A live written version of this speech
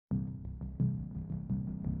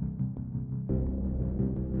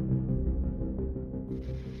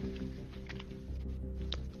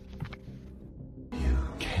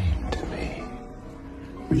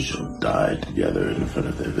We shall die together in front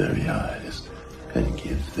of their very eyes and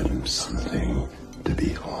give them something to be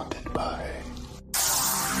haunted by.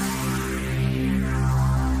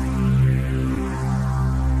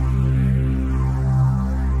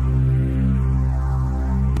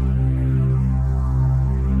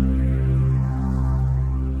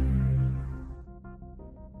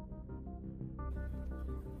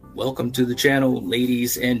 Welcome to the channel,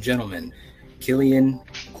 ladies and gentlemen. Killian,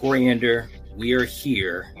 Coriander, we are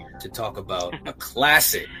here to talk about a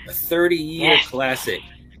classic, a 30-year classic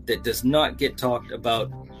that does not get talked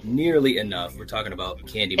about nearly enough. We're talking about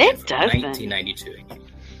Candyman from 1992.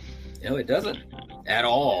 No, it doesn't. At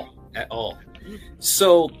all.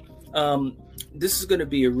 So, this is going to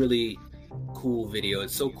be a really cool video.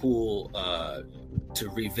 It's so cool to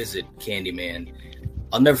revisit Candyman.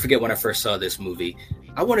 I'll never forget when I first saw this movie.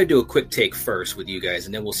 I want to do a quick take first with you guys,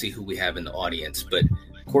 and then we'll see who we have in the audience. But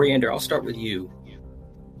Coriander, I'll start with you.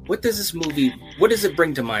 What does this movie, what does it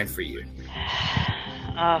bring to mind for you?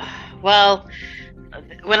 Well,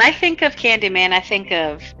 when I think of Candyman, I think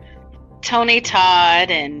of Tony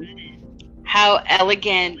Todd and how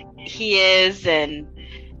elegant he is, and,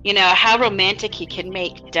 you know, how romantic he can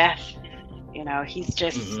make death. You know, he's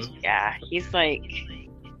just, he's like,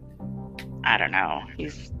 I don't know,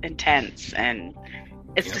 he's intense, and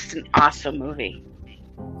it's just an awesome movie.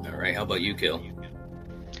 All right, how about you, Kill?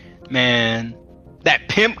 Man, that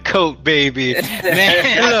pimp coat, baby.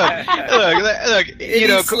 Man, look. You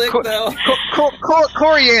know,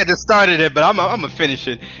 Coriander started it, but I'm gonna finish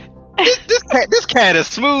it. This cat is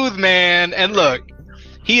smooth, man. And look,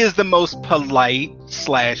 he is the most polite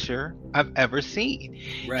slasher I've ever seen.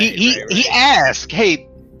 He asked, "Hey,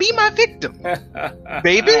 be my victim,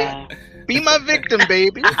 baby." Be my victim,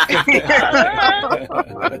 baby. But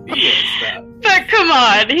come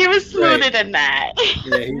on, he was smoother than that.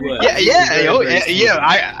 Yeah, he was.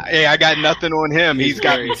 I got nothing on him. He's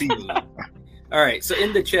got me. All right, so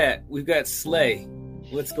in the chat, we've got Slay.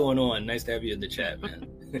 What's going on? Nice to have you in the chat, man.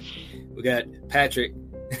 We got Patrick.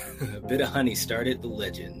 A bit of honey started the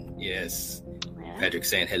legend. Yes. Yeah. Patrick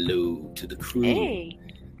saying hello to the crew. Hey.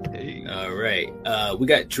 All right. We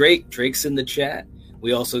got Drake. Drake's in the chat.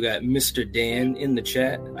 We also got Mr. Dan in the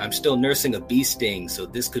chat. I'm still nursing a bee sting, so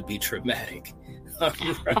this could be traumatic. All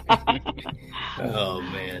right. Oh,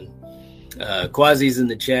 man. Quasi's in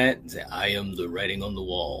the chat. Say, I am the writing on the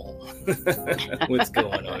wall. What's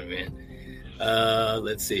going on, man?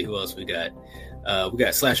 Let's see. Who else we got? We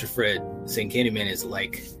got Slasher Fred saying Candyman is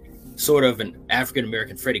like sort of an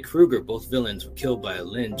African-American Freddy Krueger. Both villains were killed by a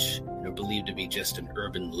lynch and are believed to be just an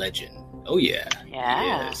urban legend. Oh, yeah.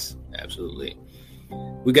 Yes, absolutely.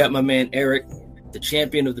 We got my man Eric, the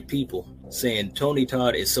champion of the people, saying Tony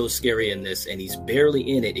Todd is so scary in this, and he's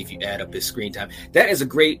barely in it if you add up his screen time. That is a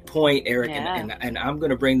great point, Eric, and I'm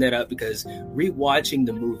going to bring that up because rewatching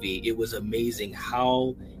the movie, it was amazing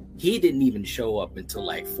how he didn't even show up until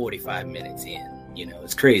like 45 minutes in. You know,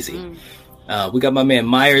 it's crazy. We got my man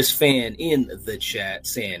Myers Fan in the chat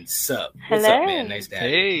saying, sup. What's up, man? Nice to have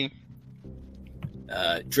you.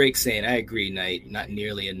 Drake saying, I agree, Knight. Not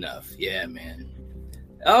nearly enough. Yeah, man.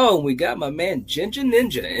 Oh, we got my man Ginger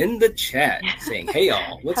Ninja in the chat saying, hey,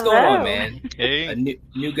 y'all. What's going on, man? Hey. A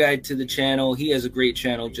new guy to the channel. He has a great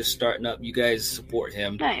channel just starting up. You guys support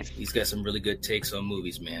him. Nice. He's got some really good takes on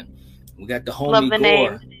movies, man. We got the homie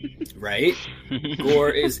Gore. Right?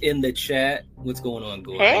 Gore is in the chat. What's going on,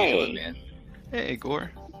 Gore? Hey. How you doing, man? Hey,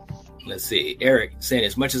 Gore. Let's see. Eric saying,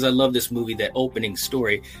 as much as I love this movie, that opening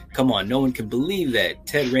story, come on, no one can believe that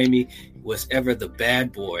Ted Raimi was ever the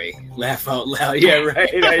bad boy. Laugh out loud. Yeah, right.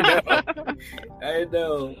 I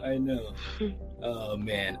know. Oh,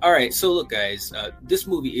 man. All right. So, look, guys, this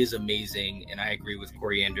movie is amazing, and I agree with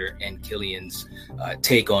Coriander and Killian's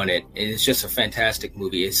take on it. And it's just a fantastic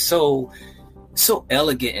movie. It's so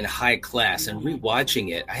elegant and high class, and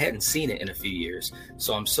rewatching it, I hadn't seen it in a few years.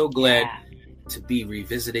 So I'm so glad to be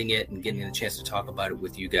revisiting it and getting a chance to talk about it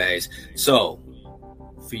with you guys. So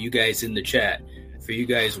for you guys in the chat, for you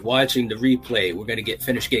guys watching the replay, we're going to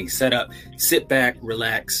finish getting set up. Sit back,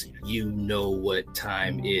 relax. You know what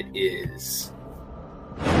time it is.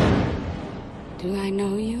 Do I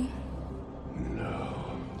know you?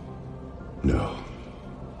 No.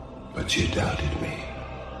 But you doubted me.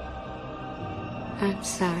 I'm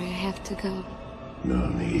sorry, I have to go. No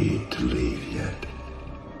need to leave yet.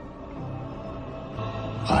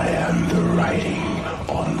 I am the writing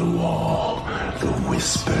on the wall, the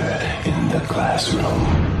whisper in the classroom.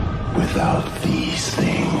 Without these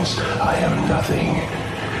things, I am nothing.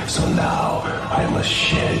 So now I must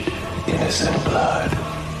shed innocent blood.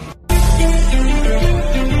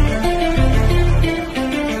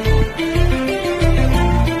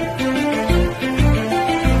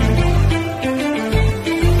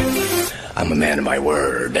 I'm a man of my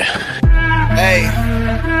word. Hey.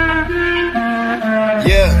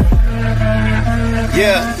 Yeah.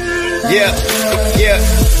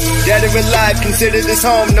 Dead or alive, consider this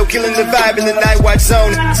home. No killing the vibe in the night watch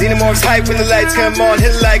zone. Xenomorphs hype when the lights come on.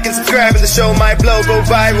 Hit like and subscribe and the show might blow. Go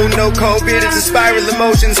viral, no COVID, it's a spiral.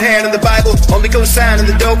 Emotions, hand on the Bible. Only go sign on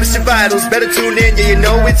the dopest your vitals. Better tune in, yeah, you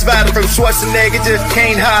know it's vital. From Schwarzenegger to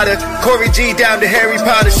Kane Hodder, Corey G down to Harry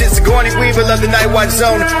Potter. Shit, Sigourney Weaver, love the night watch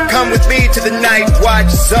zone. Come with me to the night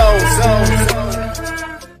watch zone.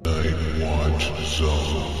 Night watch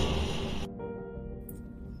zone.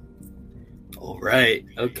 Right.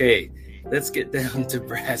 Okay. Let's get down to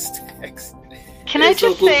brass tacks. Can I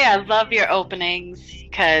just say I love your openings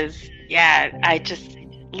because, yeah, I just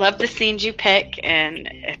love the scenes you pick, and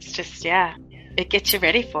it's just, yeah, it gets you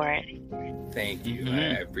ready for it. Thank you.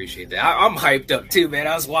 I appreciate that. I'm hyped up too, man.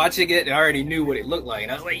 I was watching it and I already knew what it looked like,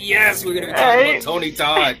 and I was like, yes, we're gonna be talking about Tony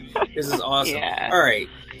Todd. This is awesome. Yeah. All right.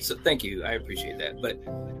 So thank you. I appreciate that. But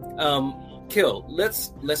Kill,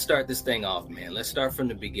 let's start this thing off, man. Let's start from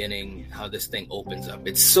the beginning, how this thing opens up.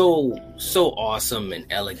 It's so awesome and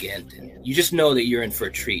elegant, and you just know that you're in for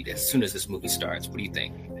a treat as soon as this movie starts. What do you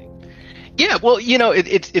think? Yeah, well,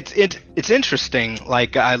 it's interesting.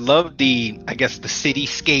 Like, I love the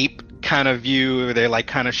cityscape kind of view. They're like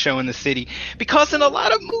kind of showing the city, because in a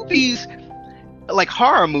lot of movies, like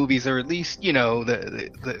horror movies, or at least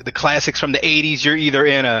the classics from the 80s, you're either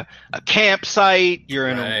in a campsite, you're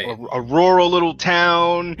in a rural little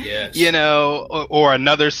town, yes, or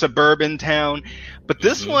another suburban town. But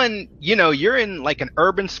this one, you're in like an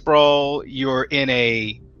urban sprawl. You're in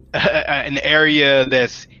an area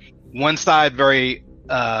that's one side very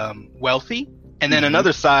wealthy, and then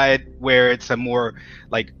another side where it's a more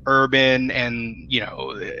like urban and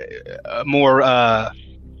more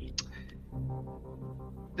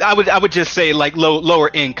I would just say like lower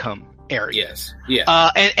income area. Yes. Yeah.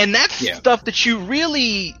 And that's stuff that you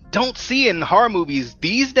really don't see in horror movies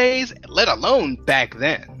these days, let alone back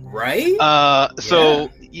then. Right. So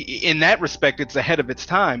in that respect, it's ahead of its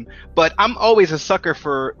time. But I'm always a sucker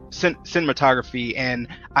for cinematography, and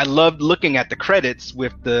I loved looking at the credits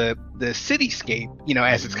with the cityscape,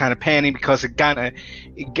 as it's kind of panning, because it kind of,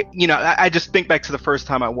 I just think back to the first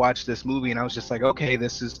time I watched this movie, and I was just like, okay,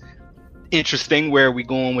 this is interesting. Where are we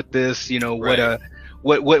going with this? What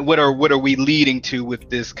are we leading to with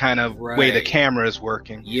this kind of way the camera is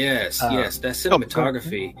working? Yes, that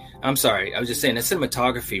cinematography. I'm sorry, I was just saying that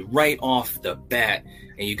cinematography right off the bat,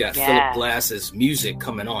 and you got Philip Glass's music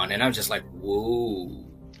coming on, and I'm just like, whoa.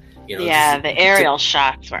 The aerial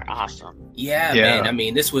shots were awesome. Yeah, man. I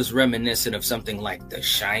mean, this was reminiscent of something like The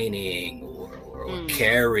Shining or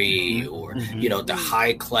Carrie, or the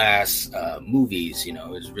high class movies. It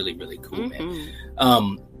was really, really cool, man.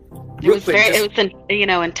 It was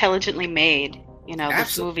intelligently made.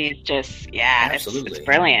 This movie is just it's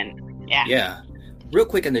brilliant. Yeah. Real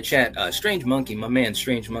quick in the chat, Strange Monkey, my man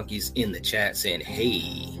Strange Monkey's in the chat saying, "Hey,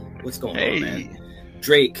 what's going on, man?"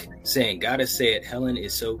 Drake saying, "Gotta say it, Helen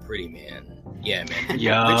is so pretty, man." Yeah, man.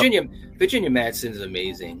 Virginia Madsen is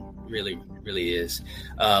amazing. Really, really is.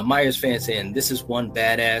 Myers fan saying, "This is one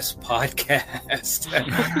badass podcast."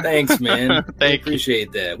 Thanks, man. We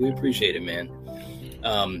appreciate that. We appreciate it, man.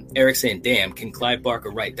 Eric saying, "Damn, can Clive Barker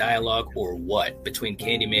write dialogue or what between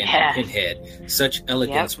Candyman and Pinhead? Such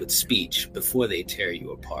elegance with speech before they tear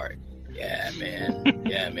you apart." Yeah, man.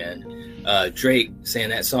 Yeah, man. Drake saying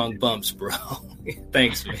that song bumps, bro.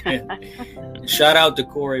 Thanks, man. Shout out to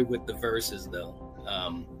Corey with the verses, though.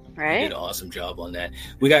 Right. Did an awesome job on that.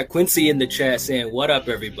 We got Quincy in the chat saying, "What up,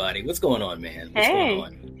 everybody? What's going on, man? What's going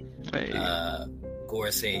on?" Hey.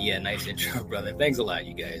 Gore saying, "Yeah, nice intro, brother." Thanks a lot,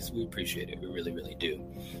 you guys. We appreciate it. We really, really do.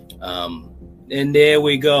 And there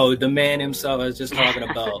we go. The man himself. I was just talking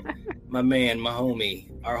about my man, my homie,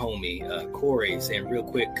 our homie, Corey, saying real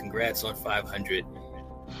quick, congrats on 500.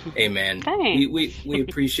 Hey, man, we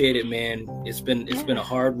appreciate it, man. It's been a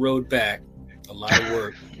hard road back. A lot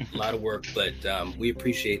of work, but we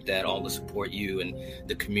appreciate that, all the support you and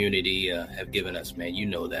the community have given us, man. You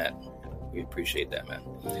know that. We appreciate that, man.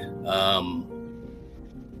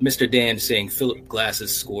 Mr. Dan saying Philip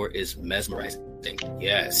Glass's score is mesmerizing.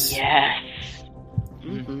 Yes.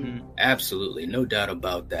 Absolutely, no doubt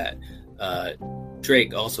about that.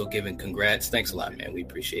 Drake also giving congrats. Thanks a lot, man. We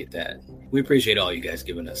appreciate that. We appreciate all you guys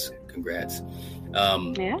giving us congrats.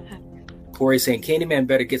 Corey saying Candyman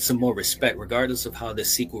better get some more respect regardless of how the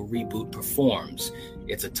sequel reboot performs.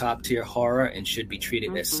 It's a top tier horror and should be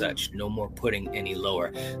treated as such. No more putting any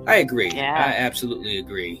lower. I agree. I absolutely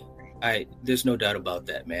agree. There's no doubt about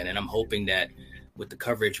that, man. And I'm hoping that with the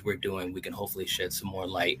coverage we're doing, we can hopefully shed some more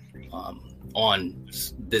light on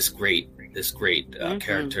this great this great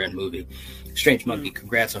character and movie. Strange Monkey,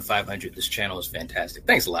 congrats on 500. This channel is fantastic.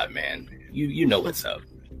 Thanks a lot, man. You know what's up.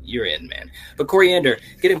 You're in, man. But Coriander,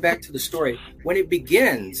 getting back to the story, when it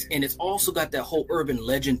begins, and it's also got that whole urban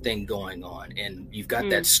legend thing going on, and you've got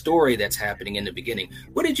that story that's happening in the beginning.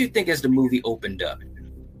 What did you think as the movie opened up?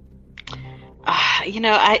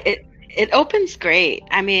 It opens great.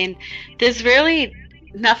 I mean, there's really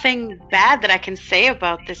nothing bad that I can say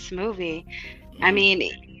about this movie. I mean,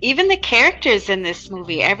 even the characters in this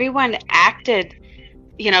movie, everyone acted,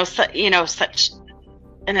 such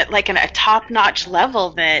in a top-notch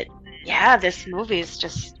level that, this movie is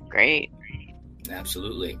just great.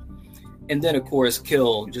 Absolutely. And then, of course,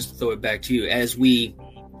 Kill, just to throw it back to you, as we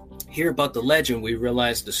hear about the legend, we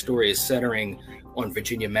realize the story is centering on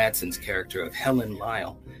Virginia Madsen's character of Helen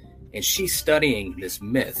Lyle. And she's studying this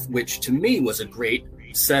myth, which to me was a great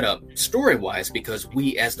setup story-wise, because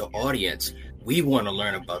we, as the audience, we want to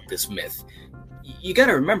learn about this myth. You got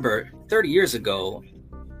to remember, 30 years ago,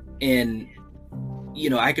 and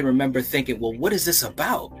I can remember thinking, well, what is this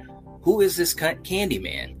about? Who is this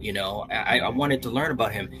Candyman? I wanted to learn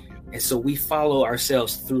about him. And so we follow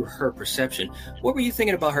ourselves through her perception. What were you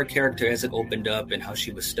thinking about her character as it opened up and how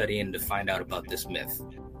she was studying to find out about this myth?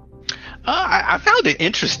 I found it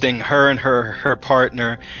interesting, her and her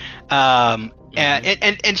partner.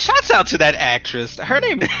 And shouts out to that actress. Her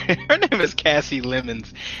name is Cassie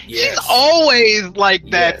Lemons. Yes. She's always like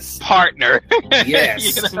that partner.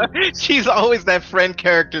 Yes. She's always that friend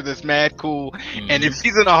character that's mad cool. And if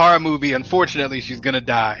she's in a horror movie, unfortunately, she's gonna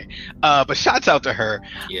die. But shouts out to her.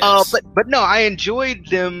 Yes. But no, I enjoyed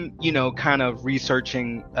them, kind of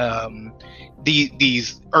researching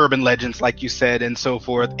these urban legends, like you said, and so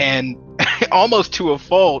forth, and almost to a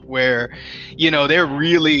fault where, they're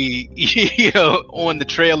really, on the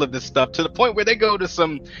trail of this stuff to the point where they go to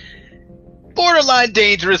some borderline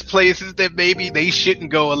dangerous places that maybe they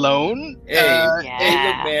shouldn't go alone. Hey, look,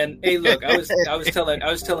 man. Hey, look. I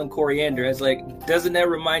was telling Coriander, I was like, doesn't that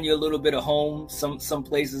remind you a little bit of home? Some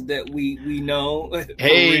places that we know.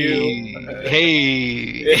 Hey,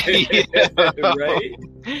 right.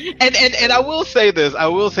 And I will say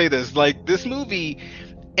this, like this movie.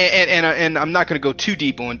 And I'm not going to go too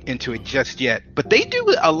deep into it just yet, but they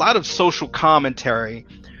do a lot of social commentary,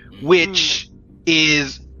 which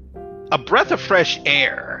is a breath of fresh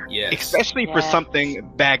air, especially for something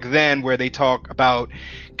back then where they talk about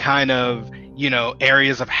kind of,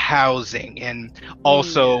 areas of housing and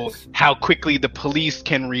also how quickly the police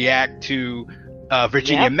can react to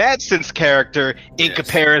Virginia Madsen's character in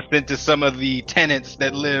comparison to some of the tenants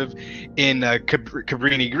that live in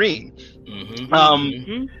Cabrini Green.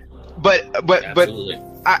 But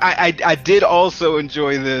I did also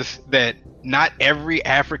enjoy this, that not every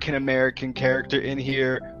African American character in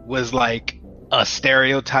here was like a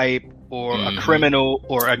stereotype or a criminal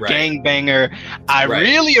or a gangbanger. I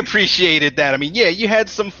really appreciated that. I mean, you had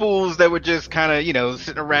some fools that were just kind of,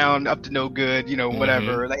 sitting around up to no good,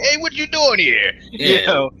 whatever. Like, hey, what you doing here?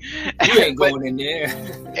 You ain't going in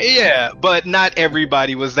there. But not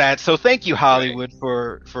everybody was that. So thank you, Hollywood,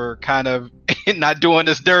 for kind of not doing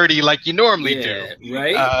us dirty like you normally do.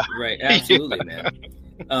 Right. Absolutely, man.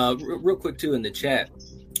 Real quick, too, in the chat,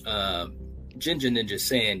 Ginger Ninja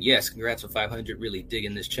saying, yes, congrats on 500. Really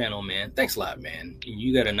digging this channel, man. Thanks a lot, man.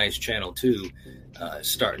 You got a nice channel, too,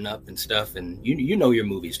 starting up and stuff. And you know your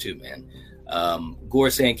movies, too, man.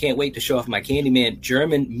 Gore saying, can't wait to show off my Candyman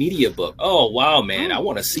German media book. Oh, wow, man. I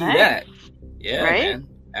want to see that. Yeah, man.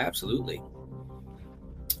 Absolutely.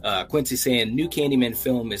 Quincy saying, new Candyman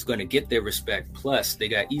film is going to get their respect. Plus, they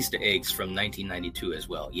got Easter eggs from 1992 as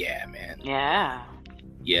well. Yeah, man. Yeah.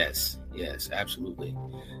 Yes, absolutely.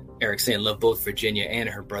 Eric saying, love both Virginia and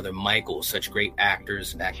her brother Michael. Such great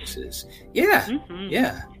actors and actresses. Yeah.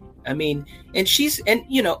 I mean,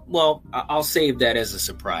 I'll save that as a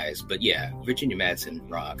surprise. But yeah, Virginia Madsen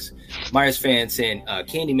rocks. Myers fan saying,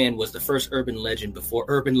 Candyman was the first urban legend before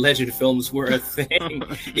urban legend films were a thing.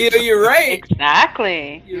 You're right.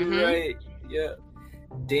 Exactly. You're right. Yeah.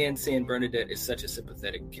 Dan saying Bernadette is such a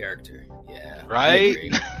sympathetic character. Yeah.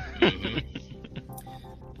 Right?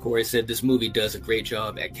 Corey said this movie does a great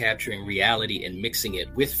job at capturing reality and mixing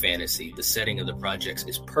it with fantasy. The setting of the projects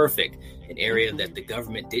is perfect, an area that the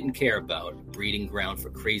government didn't care about, breeding ground for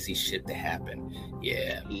crazy shit to happen.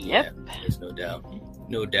 Yeah, there's no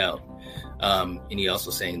doubt. And he also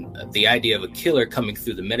saying the idea of a killer coming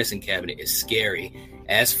through the medicine cabinet is scary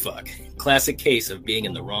as fuck. Classic case of being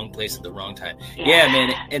in the wrong place at the wrong time. Yeah,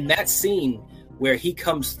 man. And that scene where he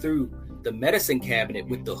comes through the medicine cabinet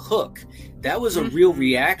with the hook, that was a real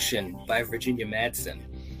reaction by Virginia Madsen.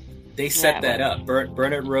 they set that up.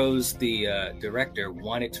 Bernard Rose, the director,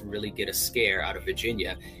 wanted to really get a scare out of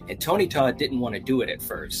Virginia, and Tony Todd didn't want to do it at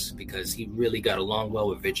first because he really got along well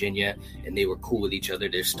with Virginia, and they were cool with each other.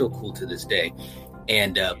 They're still cool to this day,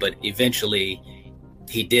 and but eventually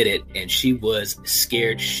he did it, and she was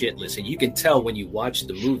scared shitless, and you can tell when you watch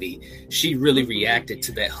the movie, she really reacted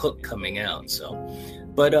to that hook coming out. So.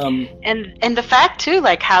 But and the fact too,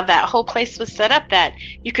 like how that whole place was set up, that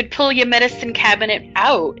you could pull your medicine cabinet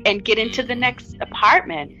out and get into the next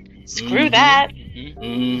apartment. Screw that.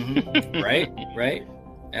 Right,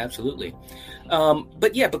 absolutely.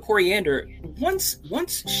 But Coriander, once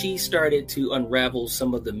she started to unravel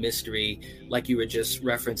some of the mystery, like you were just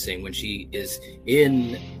referencing, when she is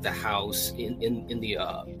in the house in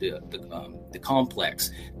the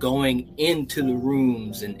complex, going into the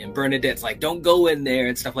rooms, and Bernadette's like, don't go in there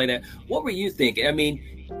and stuff like that. What were you thinking? I mean,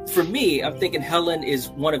 for me, I'm thinking Helen is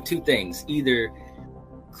one of two things: either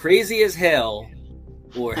crazy as hell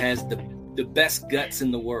or has the best guts in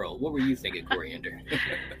the world. What were you thinking, Coriander?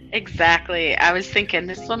 Exactly. I was thinking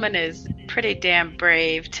this woman is pretty damn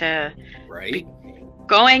brave to be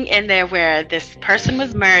going in there where this person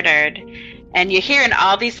was murdered, and you're hearing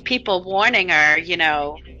all these people warning her, you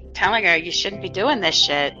know, telling her you shouldn't be doing this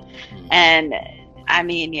shit. And I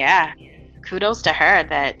mean, yeah, kudos to her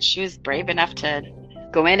that she was brave enough to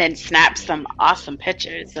go in and snap some awesome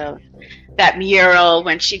pictures of that mural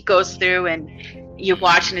when she goes through and you're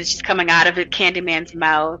watching as she's coming out of it, Candyman's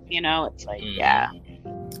mouth, you know, it's like, yeah,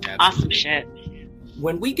 absolutely. Awesome shit.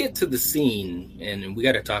 When we get to the scene, and we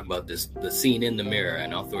got to talk about this, the scene in the mirror,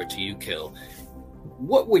 and I'll throw it to you, Kill.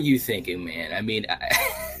 What were you thinking, man? I mean,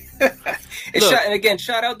 and again,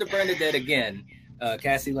 shout out to Bernadette again,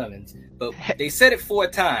 Cassie Lemons, but they said it 4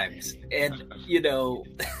 times, and you know,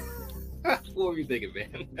 what were you thinking,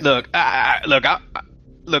 man?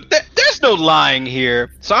 Look, there's no lying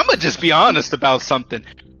here, so I'm gonna just be honest about something.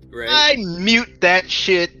 Right. I mute that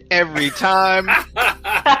shit every time, and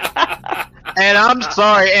I'm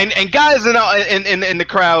sorry. And guys in the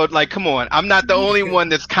crowd, like, come on, I'm not the only one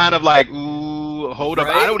that's kind of like, ooh, hold up.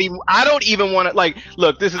 I don't even want to, like,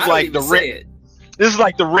 look. This is like the Ring. This is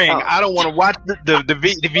like the Ring. I don't want to watch the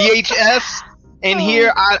VHS in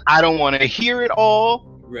here. I don't want to hear it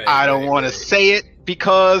all. I don't want to say it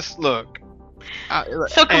because look.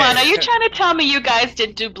 So come on, are you trying to tell me you guys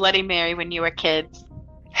didn't do Bloody Mary when you were kids?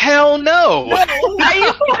 Hell no! Are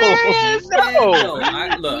you serious? No. I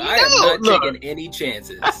am not taking any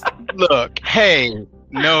chances. Look, hey,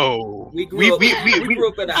 no. We grew up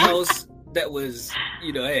in a house that was,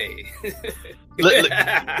 you know, hey.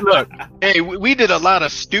 look, hey, we did a lot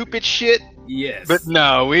of stupid shit. Yes. But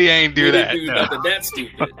no, we ain't do that. Didn't do nothing that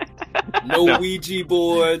stupid. No Ouija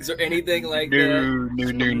boards or anything like that. No.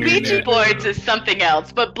 Ouija boards is something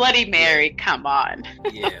else, but Bloody Mary, come on.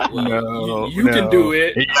 Yeah, well, you can do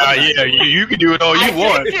it. Yeah, you can do it all you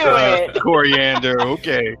want, Coriander.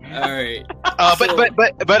 Okay. All right.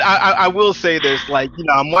 But I will say this, like, you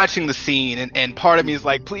know, I'm watching the scene, and part of me is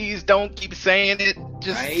like, please don't keep saying it.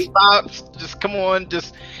 Just stop. Just come on.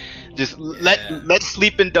 Just let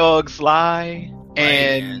sleeping dogs lie.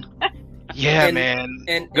 And man.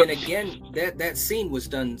 And again, that scene was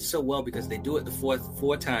done so well because they do it the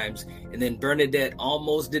four times, and then Bernadette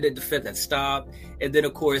almost did it the 5th and stopped. And then,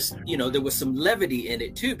 of course, you know, there was some levity in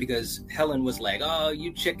it too because Helen was like, "Oh,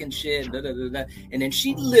 you chicken shit," da, da, da, da. And then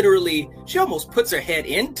she almost puts her head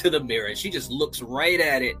into the mirror. She just looks right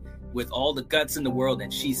at it with all the guts in the world,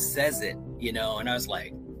 and she says it, you know. And I was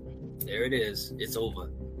like, "There it is. It's over."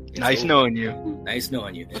 Nice knowing you.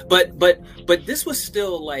 But this was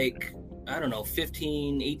still like, I don't know,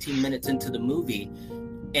 15, 18 minutes into the movie.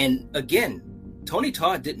 And again, Tony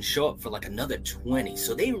Todd didn't show up for like another 20.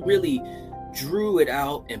 So they really drew it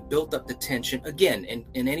out and built up the tension. Again,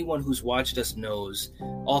 and anyone who's watched us knows,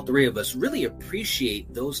 all 3 of us really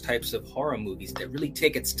appreciate those types of horror movies that really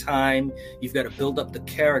take its time. You've got to build up the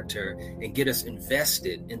character and get us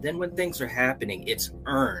invested. And then when things are happening, it's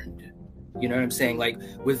earned. You know what I'm saying? Like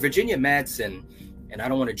with Virginia Madsen, and I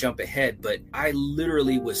don't want to jump ahead, but I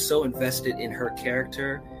literally was so invested in her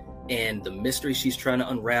character and the mystery she's trying to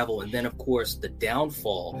unravel. And then, of course, the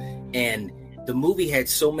downfall. And the movie had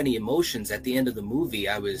so many emotions. At the end of the movie,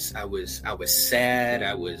 I was sad.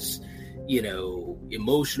 I was, you know,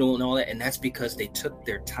 emotional and all that. And that's because they took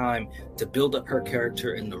their time to build up her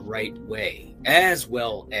character in the right way, as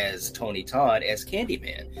well as Tony Todd as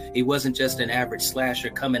Candyman. He wasn't just an average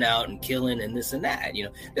slasher coming out and killing and this and that. You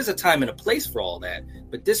know, there's a time and a place for all that.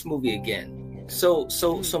 But this movie, again, so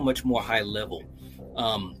much more high level.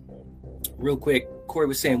 Real quick, Corey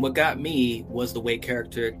was saying, what got me was the way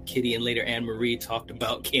character Kitty and later Anne Marie talked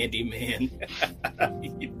about Candyman.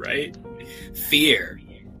 Right? Fear.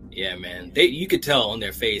 Yeah, man. You could tell on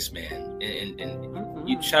their face, man. And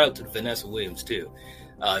you shout out to Vanessa Williams too.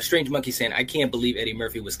 Strange Monkey saying, I can't believe Eddie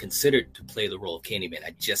Murphy was considered to play the role of Candyman.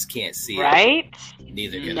 I just can't see it. Right?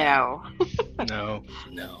 Neither can No.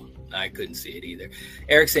 No, I couldn't see it either.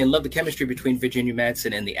 Eric saying, love the chemistry between Virginia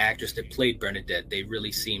Madsen and the actress that played Bernadette. They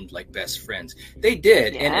really seemed like best friends. They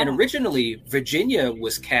did. Yeah. And originally, Virginia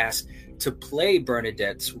was cast to play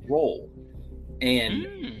Bernadette's role.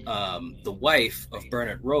 And the wife of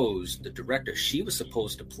Bernard Rose, the director, she was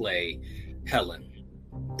supposed to play Helen.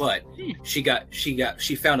 But she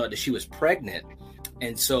found out that she was pregnant.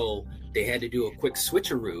 And so they had to do a quick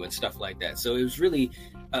switcheroo and stuff like that. So it was really...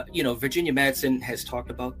 Virginia Madsen has talked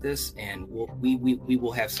about this, and we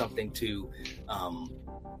will have something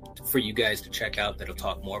for you guys to check out that'll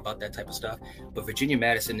talk more about that type of stuff. But Virginia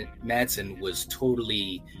Madsen was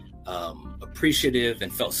totally appreciative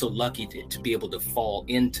and felt so lucky to be able to fall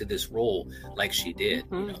into this role like she did.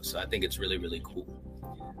 So I think it's really, really cool.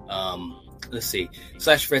 Let's see.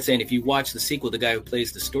 Slash Fred saying, if you watch the sequel, the guy who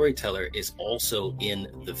plays the storyteller is also in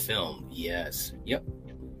the film. Yes. Yep.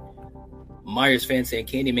 Myers fan saying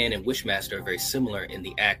Candyman and Wishmaster are very similar in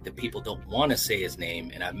the act that people don't want to say his name,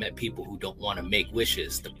 and I've met people who don't want to make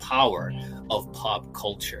wishes. The power of pop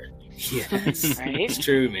culture. Yes, Right? It's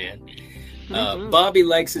true, man. Bobby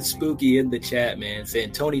likes it spooky in the chat, man,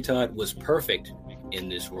 saying Tony Todd was perfect in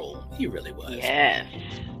this role. He really was. Yes.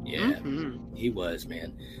 Yeah, he was,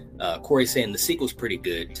 man. Corey saying the sequel's pretty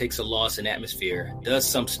good. Takes a loss in atmosphere. Does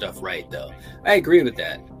some stuff right, though. I agree with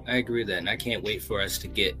that. And I can't wait for us to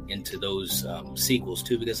get into those sequels,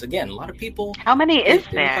 too, because, again, a lot of people... How many is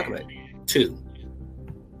they talk there? about it. 2.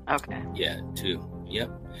 Okay. Yeah, 2.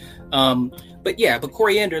 Yep. But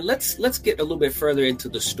Coriander, let's get a little bit further into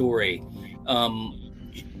the story.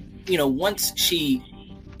 Once she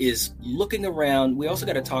is looking around, we also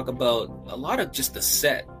got to talk about a lot of just the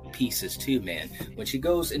set pieces too, man. When she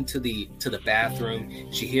goes to the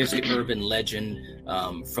bathroom, she hears the urban legend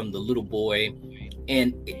from the little boy,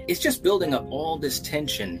 and it's just building up all this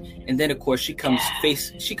tension. And then of course she comes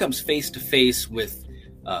face to face with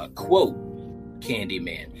quote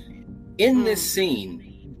Candyman. In this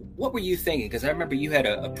scene, what were you thinking? Because I remember you had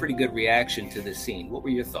a pretty good reaction to this scene. What were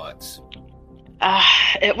your thoughts?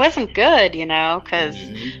 It wasn't good, because,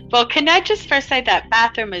 well, can I just first say that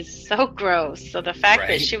bathroom is so gross. So the fact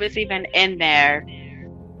that she was even in there,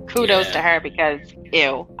 kudos to her, because,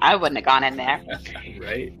 ew, I wouldn't have gone in there.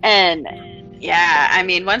 Right. And, yeah, I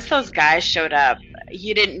mean, once those guys showed up,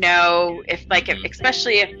 you didn't know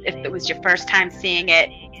especially if it was your first time seeing it,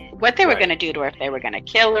 what they were going to do to her, if they were going to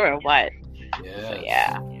kill her or what. Yeah. So,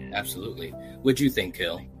 yeah. Absolutely. What'd you think,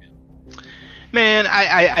 Kill? Man,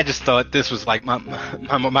 I just thought this was like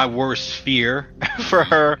my worst fear for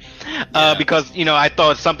her, because I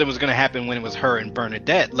thought something was going to happen when it was her and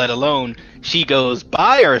Bernadette. Let alone she goes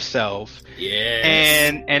by herself,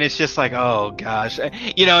 and it's just like, oh gosh,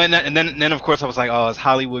 and then of course I was like, oh, is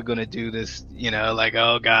Hollywood going to do this?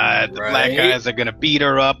 Oh god, the black guys are going to beat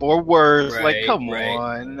her up or worse. Like, come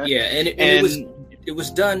on. Yeah, and it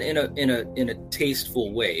was done in a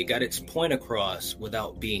tasteful way. It got its point across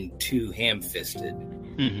without being too ham-fisted,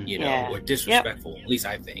 or disrespectful. At least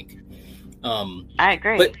I think. I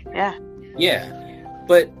agree. But, yeah.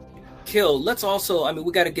 But Kill, let's also,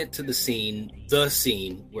 we got to get to the scene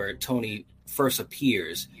where Tony first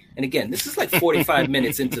appears. And again, this is like 45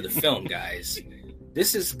 minutes into the film, guys.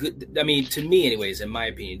 This is good. To me anyways, in my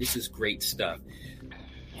opinion, this is great stuff.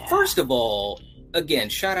 Yeah. First of all, again,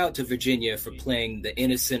 shout out to Virginia for playing the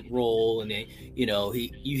innocent role, and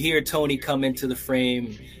you hear Tony come into the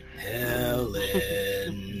frame,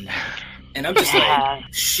 Helen, and I'm just like,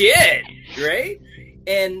 shit, right?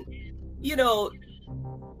 And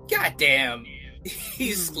goddamn,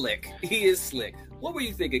 he's slick. He is slick. What were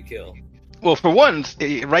you thinking, Kill? Well, for one,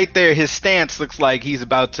 right there, his stance looks like he's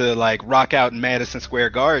about to rock out in Madison Square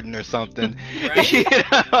Garden or something. Right?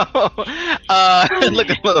 Look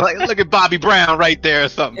at Bobby Brown right there or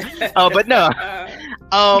something. But no.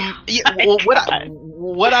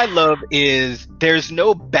 What I love is there's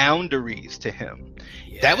no boundaries to him.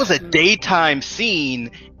 Yeah. That was a daytime scene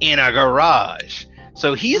in a garage,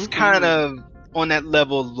 so he's kind of on that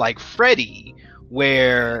level like Freddy,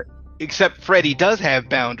 where. Except Freddy does have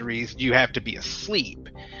boundaries. You have to be asleep.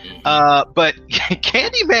 But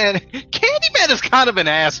Candyman is kind of an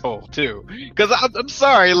asshole too. Because I'm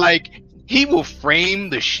sorry, he will frame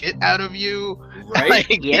the shit out of you. Right?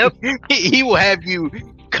 He will have you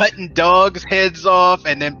cutting dogs' heads off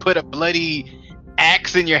and then put a bloody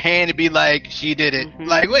axe in your hand and be like, she did it.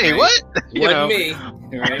 Like, wait, Right. what? Wasn't me.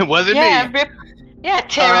 Right? It wasn't Yeah, me.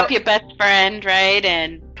 tear up your best friend, right,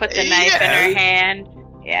 and put the knife in her hand.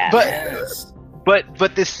 Yeah. But Yes.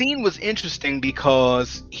 but the scene was interesting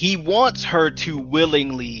because he wants her to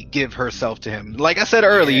willingly give herself to him. Like I said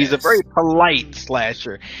earlier, he's a Yes. very polite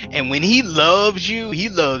slasher, and when he loves you, he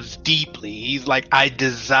loves deeply. He's like, I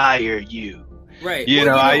desire you. Right. You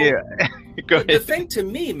know, Go The ahead. thing to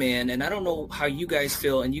me, man, and I don't know how you guys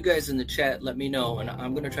feel, and you guys in the chat, let me know, and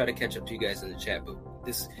I'm gonna try to catch up to you guys in the chat. But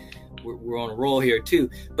we're on a roll here too.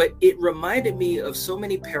 But it reminded me of so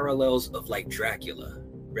many parallels of like Dracula,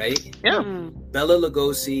 right? Yeah. Bela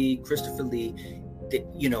Lugosi, Christopher Lee.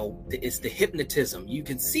 It's the hypnotism. You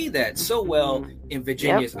can see that so well in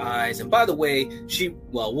Virginia's eyes. And by the way,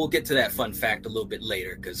 we'll get to that fun fact a little bit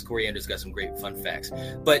later because Coriander's got some great fun facts.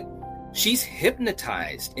 But she's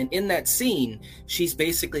hypnotized, and in that scene, she's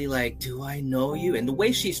basically like, "Do I know you?" And the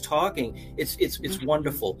way she's talking, it's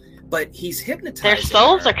wonderful. But he's hypnotized. Their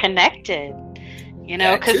souls are connected,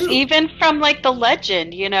 because even from like the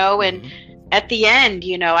legend, and at the end,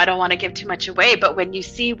 I don't want to give too much away, but when you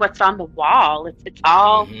see what's on the wall, it's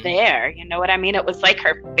all there. You know what I mean? It was like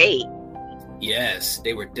her fate. Yes,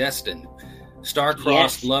 they were destined,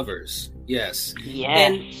 star-crossed lovers. Yes.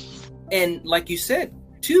 Yes. And like you said,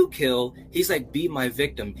 to kill, he's like, be my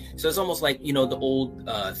victim. So it's almost like, the old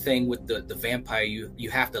thing with the vampire,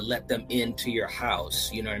 you have to let them into your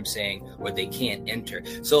house, you know what I'm saying, or they can't enter.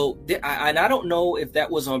 So I don't know if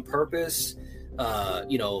that was on purpose,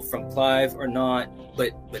 from Clive or not,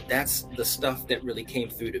 but that's the stuff that really came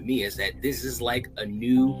through to me, is that this is like a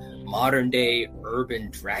new modern day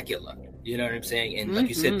urban Dracula, you know what I'm saying? And like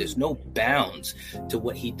you said, there's no bounds to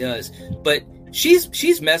what he does, but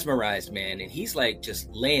she's mesmerized, man, and he's like just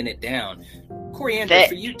laying it down. Coriander,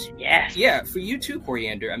 for you for you too,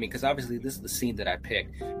 Coriander. I mean, because obviously this is the scene that I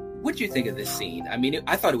picked. What do you think of this scene? I mean,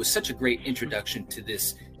 I thought it was such a great introduction to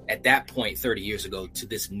this, at that point 30 years ago, to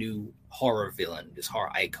this new horror villain, this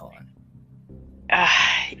horror icon.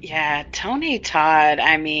 Tony Todd,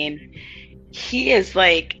 I mean, he is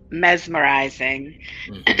like mesmerizing.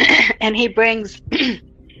 And he brings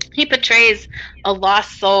he portrays a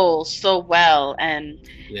lost soul so well, and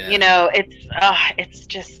it's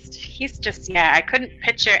just, he's just, I couldn't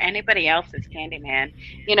picture anybody else as Candyman,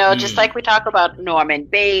 just like we talk about Norman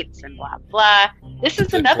Bates and blah blah. This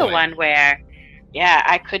is another one where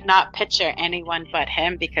I could not picture anyone but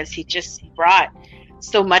him, because he just brought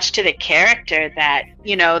so much to the character that,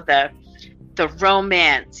 the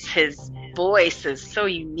romance, his voice is so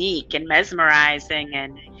unique and mesmerizing,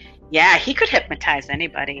 and he could hypnotize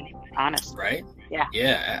anybody, honestly. Right? Yeah.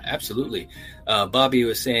 Yeah, absolutely. Bobby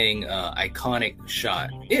was saying iconic shot.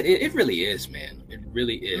 It really is, man. It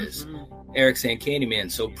really is. Eric saying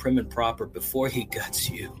Candyman so prim and proper before he guts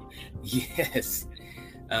you. Yes.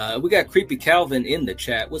 We got Creepy Calvin in the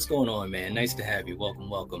chat. What's going on, man? Nice to have you.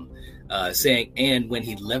 Welcome. Saying, and when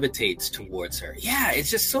he levitates towards her. Yeah,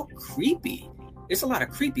 it's just so creepy. It's a lot of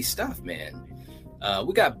creepy stuff, man.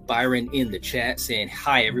 We got Byron in the chat saying,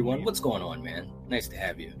 hi, everyone. What's going on, man? Nice to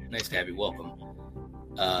have you. Welcome.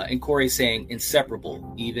 And Corey saying,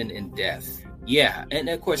 inseparable, even in death. Yeah, and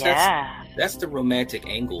of course, that's the romantic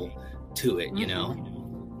angle to it, you know?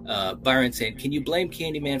 Byron saying, can you blame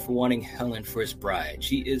Candyman for wanting Helen for his bride?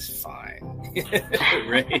 She is fine.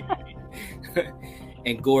 Right?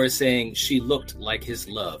 And Gore saying, she looked like his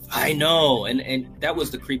love. I know. And that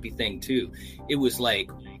was the creepy thing too. It was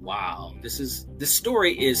like, wow, this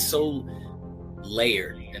story is so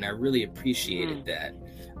layered, and I really appreciated that.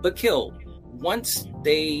 But Kill, once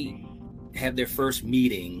they have their first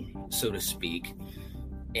meeting, so to speak,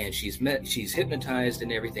 and she's hypnotized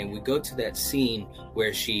and everything, we go to that scene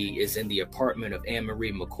where she is in the apartment of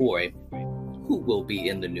Anne-Marie McCoy, who will be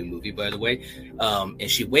in the new movie, by the way, and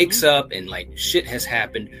she wakes up and like shit has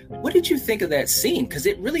happened. What did you think of that scene? Because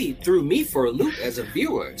it really threw me for a loop as a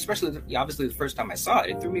viewer, especially obviously the first time I saw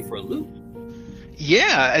it. It threw me for a loop.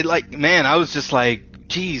 Yeah, I was just like,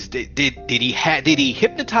 geez, did he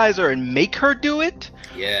hypnotize her and make her do it?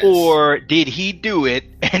 Yes. Or did he do it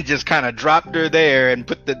and just kind of dropped her there and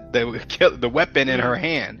put the weapon in her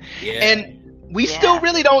hand? Yeah. And we still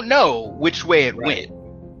really don't know which way it went,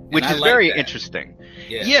 which is very interesting.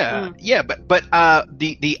 Yeah. But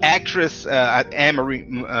the actress Anne-Marie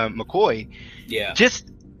McCoy,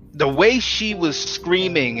 just the way she was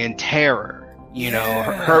screaming in terror.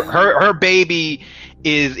 Her baby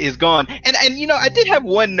is gone. And I did have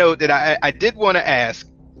one note that I did want to ask.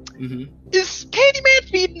 Is Candyman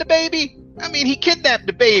feeding the baby? I mean, he kidnapped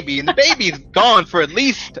the baby, and the baby's gone for at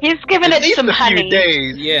least he's given it some a few honey.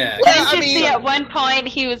 days. Yeah. Well, Did you see at one point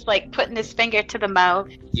he was like putting his finger to the mouth?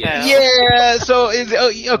 Yeah. Yeah, so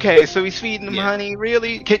okay, so he's feeding him honey.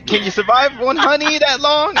 Really? Can you survive on honey that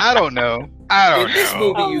long? I don't know. In this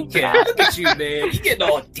movie, you can. Look at you, man. You getting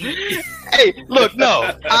all deep. Hey, look,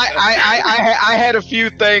 no. I had a few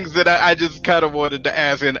things that I just kind of wanted to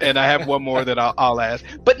ask, and I have one more that I'll ask.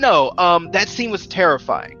 But no, that scene was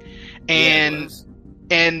terrifying, and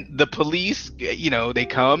the police, they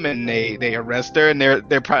come and they arrest her, and they're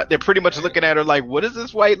pretty much looking at her like, what is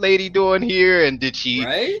this white lady doing here? And did she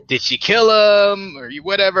kill him or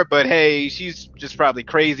whatever? But hey, she's just probably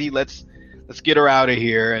crazy. Let's get her out of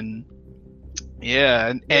here. And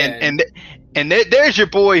yeah, and there's your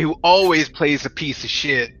boy who always plays a piece of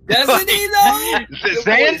shit. Doesn't he though?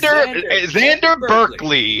 Xander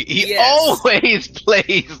Berkeley. He always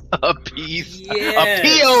plays a piece. A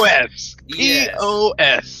POS.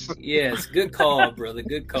 POS. Yes, good call, brother.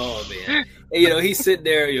 Good call, man. And, he's sitting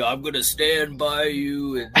there. I'm gonna stand by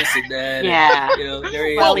you and this and that. Yeah. And, there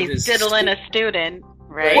he While he's diddling a student.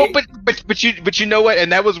 Right. Well, but you know what?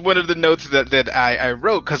 And that was one of the notes that I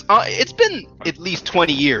wrote, because it's been at least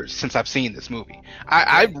 20 years since I've seen this movie.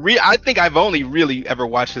 I think I've only really ever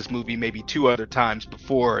watched this movie maybe 2 other times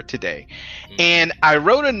before today. And I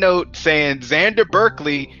wrote a note saying Xander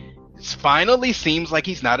Berkeley finally seems like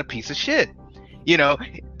he's not a piece of shit.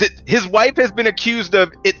 His wife has been accused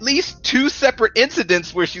of at least 2 separate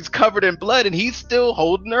incidents where she's covered in blood, and he's still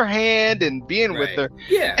holding her hand and being with her.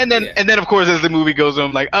 Yeah. And then of course, as the movie goes on,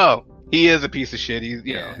 I'm like, oh, he is a piece of shit. He's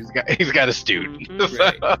he's got a student.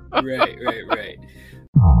 Right.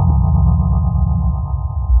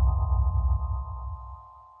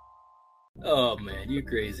 Oh man, you're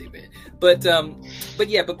crazy, man. But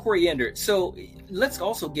Coriander. So let's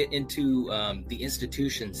also get into the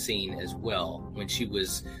institution scene as well. When she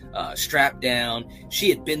was strapped down, she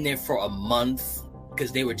had been there for a month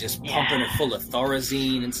because they were just pumping her full of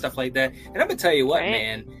Thorazine and stuff like that. And I'm gonna tell you what,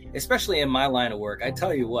 man. Especially in my line of work, I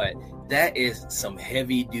tell you what, that is some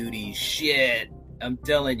heavy duty shit. I'm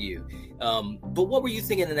telling you. But what were you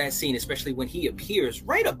thinking in that scene, especially when he appears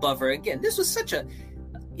right above her? Again, this was such a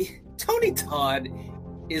Tony Todd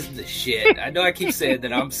is the shit. I know I keep saying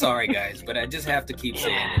that. I'm sorry, guys, but I just have to keep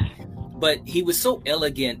saying it. But he was so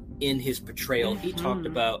elegant in his portrayal. He talked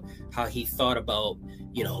about how he thought about,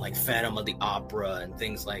 like Phantom of the Opera and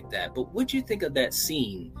things like that. But what'd you think of that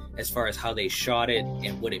scene as far as how they shot it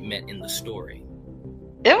and what it meant in the story?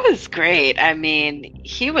 It was great. I mean,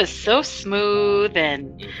 he was so smooth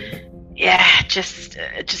and just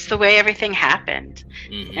the way everything happened.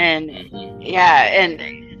 And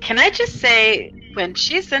can I just say, when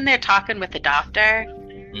she's in there talking with the doctor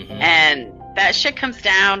and that shit comes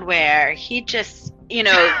down where he just, you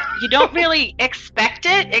don't really expect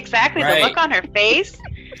it, exactly, the look on her face.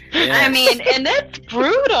 I mean, and that's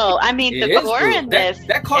brutal. I mean, the gore in this.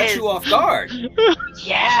 That caught you off guard.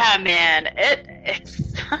 Yeah, man. It's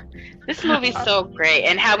this movie's so great.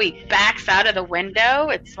 And how he backs out of the window,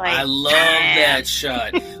 it's like, I love that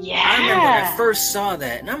shot. Yeah. I remember when I first saw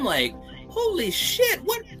that, and I'm like, holy shit,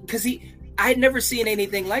 what? Because I'd never seen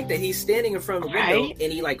anything like that. He's standing in front of the window,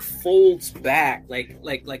 and he like folds back,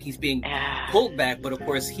 like he's being pulled back, but of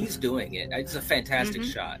course he's doing it. It's a fantastic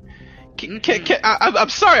shot. I'm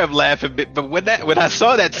sorry I'm laughing a bit, but when I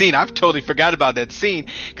saw that scene, I totally forgot about that scene,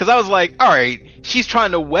 because I was like, all right, she's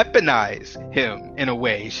trying to weaponize him in a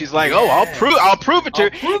way. She's like, I'll prove it to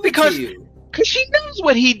her, because she knows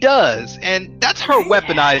what he does, and that's her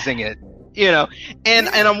weaponizing it. And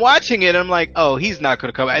I'm watching it, and I'm like, oh, he's not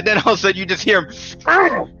going to come out. And then all of a sudden, you just hear him,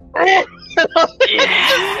 and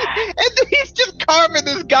then he's just carving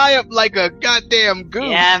this guy up like a goddamn goose.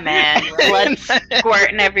 Yeah, man, blood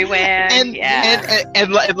squirting everywhere. And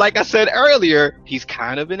like I said earlier, he's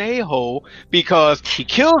kind of an a-hole, because he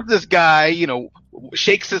kills this guy,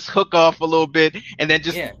 shakes his hook off a little bit, and then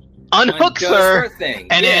just unhooks her thing.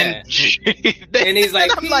 And then and he's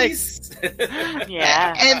like, I'm like,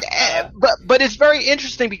 but it's very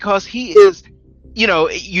interesting, because he is,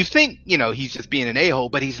 you think, he's just being an a-hole,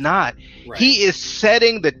 but he's not. Right. He is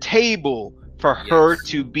setting the table for her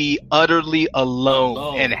to be utterly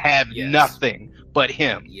alone and have nothing but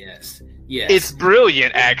him. Yes. It's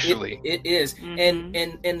brilliant, actually. It is.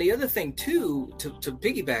 And the other thing too, to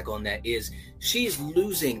piggyback on that, is she's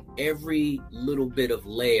losing every little bit of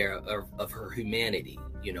layer of her humanity,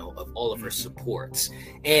 of all of her supports.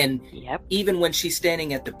 And even when she's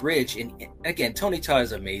standing at the bridge, and again, Tony Todd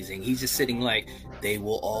is amazing. He's just sitting like, they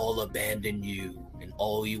will all abandon you, and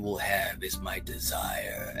all you will have is my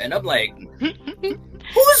desire. And I'm like,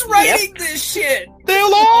 who's writing this shit?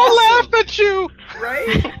 They'll all laugh at you.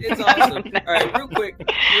 Right? It's awesome. All right,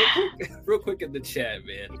 real quick in the chat,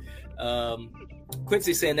 man.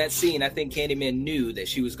 Quincy saying that scene, I think Candyman knew that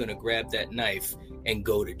she was going to grab that knife and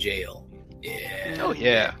go to jail. Yeah. Oh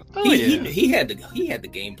yeah. He had the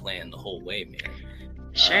game plan the whole way, man.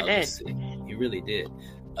 Sure did. He really did.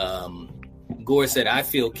 Gore said, I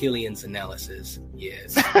feel Killian's analysis.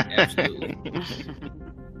 Yes, absolutely.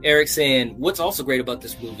 Eric saying, what's also great about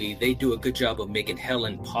this movie, they do a good job of making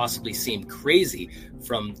Helen possibly seem crazy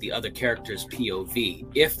from the other characters' POV,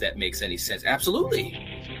 if that makes any sense. Absolutely.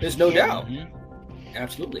 There's no doubt.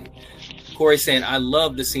 Absolutely. Corey saying, I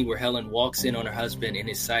love the scene where Helen walks in on her husband and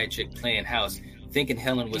his side chick playing house, thinking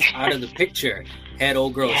Helen was out of the picture. Had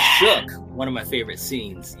old girl shook. One of my favorite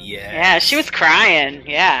scenes. Yeah, she was crying.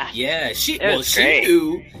 Yeah, she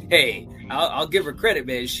knew. Hey, I'll give her credit,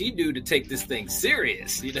 man. She knew to take this thing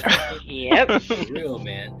serious. You know? Yep. For real,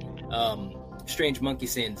 man. Strange Monkey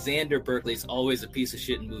saying Xander Berkeley's always a piece of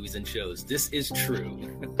shit in movies and shows. This is true.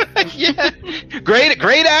 Yeah,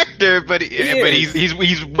 great actor, but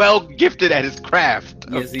he's well gifted at his craft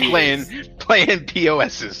of playing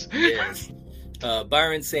POSs. Yes.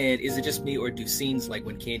 Byron saying, is it just me, or do scenes like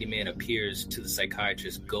when Candyman appears to the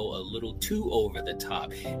psychiatrist go a little too over the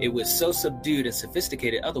top? It was so subdued and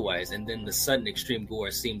sophisticated otherwise, and then the sudden extreme gore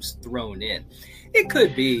seems thrown in. It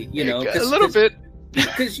could be, you know, a little bit.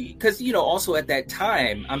 Because you know, also at that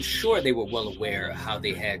time, I'm sure they were well aware of how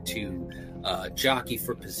they had to jockey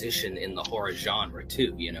for position in the horror genre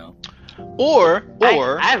too. You know, or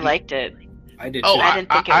I liked it. I did. Oh, I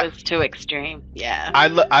didn't think it was too extreme. Yeah,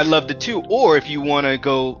 I loved it too. Or if you want to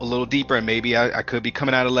go a little deeper, and maybe I could be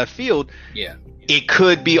coming out of left field. Yeah, it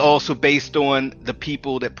could be also based on the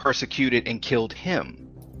people that persecuted and killed him.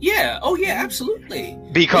 Yeah. Oh, yeah. Absolutely.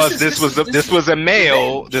 Because this was a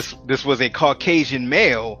male. This was a Caucasian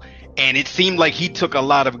male, and it seemed like he took a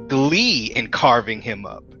lot of glee in carving him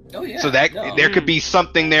up. Oh yeah. So there could be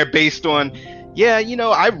something there based on. Yeah, you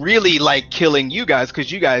know, I really like killing you guys because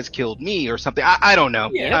you guys killed me or something. I don't know.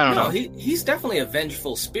 Yeah, I don't know. He's definitely a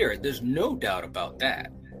vengeful spirit. There's no doubt about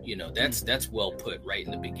that. You know, that's well put right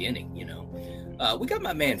in the beginning, you know. We got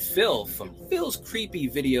my man Phil from Phil's Creepy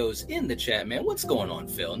Videos in the chat, man. What's going on,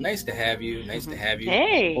 Phil? Nice to have you.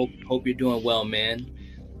 Hey. Hope you're doing well, man.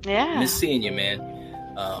 Yeah. Miss seeing you, man.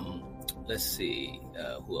 Let's see.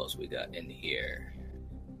 Who else we got in here?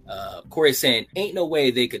 Corey saying, ain't no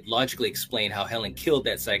way they could logically explain how Helen killed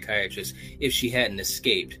that psychiatrist if she hadn't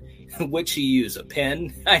escaped. Would she use a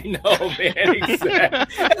pen? I know, man.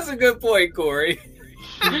 Exactly. That's a good point, Corey.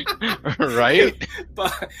 Right?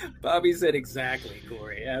 Bobby said exactly,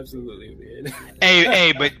 Corey. Absolutely, man.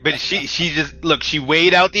 Hey, but she just look. She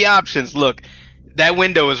weighed out the options. Look, that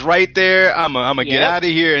window is right there. I'm gonna get out of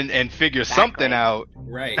here and figure something out.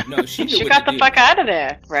 Right? No, she got the fuck out of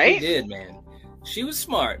there. Right? She did, man. She was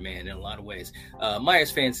smart, man, in a lot of ways. Myers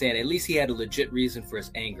fan saying, at least he had a legit reason for his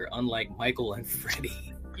anger, unlike Michael and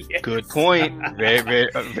Freddy. Yes. Good point.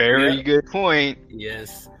 Very good point.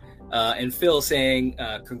 Yes. And Phil saying,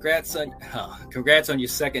 congrats on your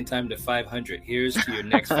second time to 500. Here's to your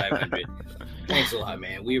next 500. Thanks a lot,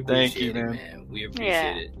 man. We appreciate it, man. We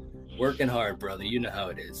appreciate it. Working hard, brother. You know how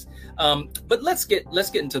it is. But let's get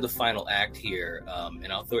into the final act here.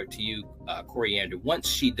 And I'll throw it to you, Coriander. Once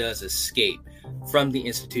she does escape from the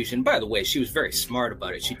institution, by the way, she was very smart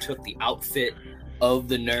about it. She took the outfit of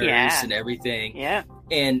the nurse and everything. Yeah.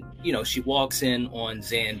 And, you know, she walks in on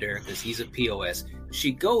Xander because he's a POS.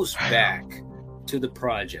 She goes back to the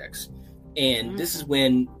projects. And this is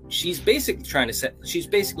when she's basically trying to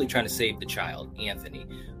save the child, Anthony.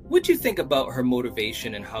 What'd you think about her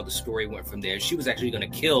motivation and how the story went from there? She was actually going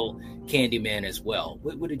to kill Candyman as well.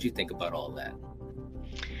 What did you think about all that?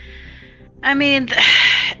 I mean,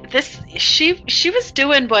 she was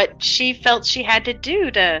doing what she felt she had to do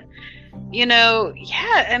to, you know,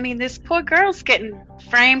 I mean, this poor girl's getting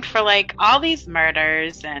framed for like all these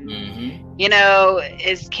murders and, you know,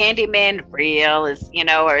 is Candyman real?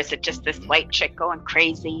 Or is it just this white chick going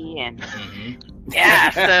crazy? And so,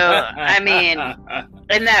 I mean,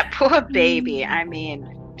 and that poor baby, I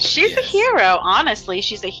mean, she's a hero, honestly.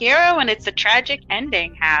 She's a hero, and it's a tragic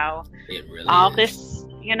ending how it really all is. This,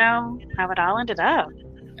 you know, how it all ended up.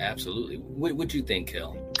 Absolutely. What you think,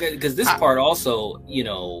 Hill? Because this part also, you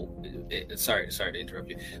know, sorry to interrupt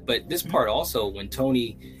you, but this part also, when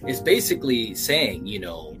Tony is basically saying, you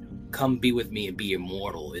know, come be with me and be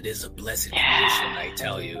immortal. It is a blessed condition, I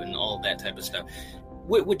tell you, and all that type of stuff.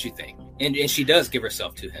 What'd you think? And she does give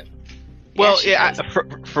herself to him. Well, Yeah,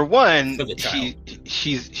 for one, For the child.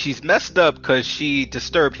 she's messed up because she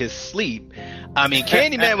disturbed his sleep. I mean,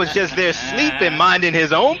 Candyman was just there sleeping, minding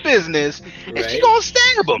his own business, and she Right. gonna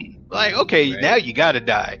stab him. Like, okay, Right. now you gotta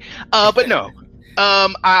die. But no,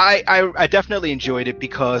 I definitely enjoyed it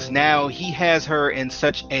because now he has her in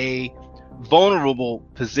such a vulnerable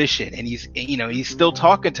position, and he's still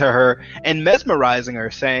talking to her and mesmerizing her,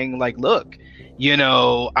 saying like, look,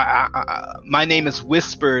 my name is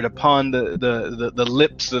whispered upon the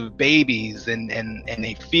lips of babies, and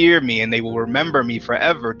they fear me and they will remember me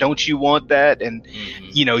forever. Don't you want that? And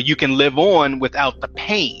you can live on without the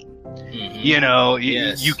pain.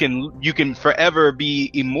 Yes. You can forever be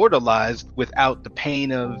immortalized without the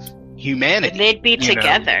pain of humanity. they'd be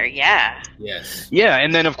together. Yeah. Yes. Yeah,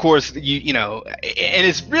 and then of course and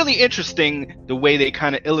it's really interesting the way they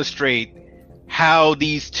kind of illustrate how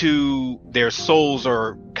these two, their souls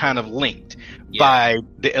are kind of linked by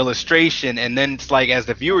the illustration. And then it's like, as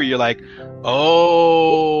the viewer, you're like,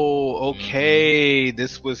 oh, okay,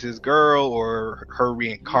 this was his girl, or her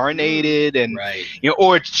reincarnated, and Right.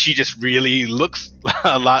 or she just really looks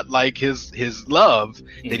a lot like his love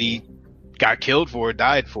that he got killed for,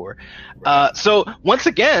 died for. So once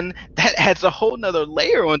again, that adds a whole nother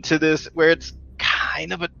layer onto this, where it's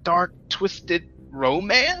kind of a dark, twisted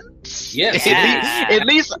romance. Yes. At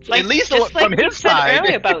least just from like you his said side.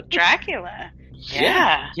 earlier about Dracula.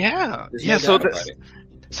 Yeah. Yeah. There's Yeah. no So doubt about it.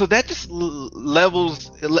 so that just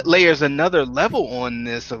layers another level on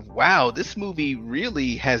this of, wow, this movie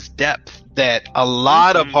really has depth that a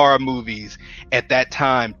lot of horror movies at that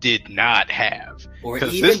time did not have. Or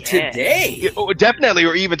 'Cause even this- today. Definitely,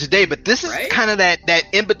 or even today. But this is Right? kind of that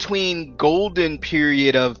in between golden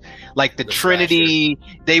period of like the Trinity.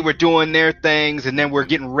 They were doing their things, and then we're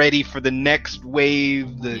getting ready for the next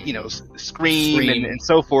wave, the Scream. And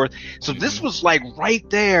so forth. So this was like right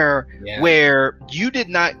there where you did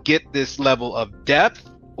not get this level of depth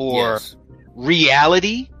or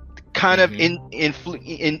reality kind of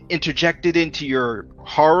interjected into your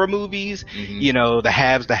horror movies. The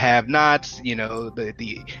haves, the have-nots,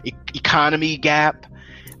 the economy gap.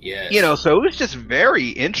 Yes. So it was just very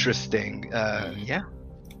interesting. Yeah.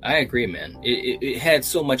 I agree, man. It had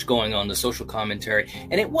so much going on, the social commentary,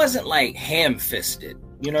 and it wasn't like ham-fisted.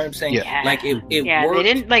 You know what I'm saying? Yeah. Like it worked. They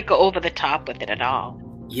didn't like go over the top with it at all.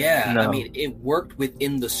 Yeah, No. I mean, it worked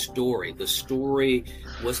within the story. The story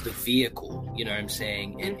was the vehicle, you know what I'm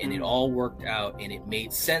saying? And it all worked out, and it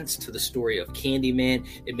made sense to the story of Candyman.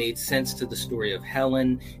 It made sense to the story of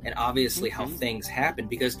Helen, and obviously how things happened,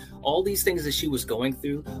 because all these things that she was going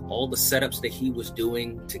through, all the setups that he was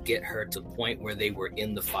doing to get her to the point where they were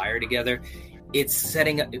in the fire together, it's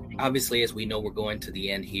setting up. Obviously, as we know, we're going to the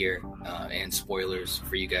end here, and spoilers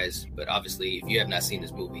for you guys, but obviously if you have not seen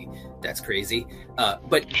this movie, that's crazy.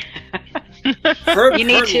 But her, You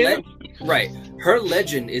need to. her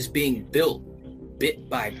legend is being built bit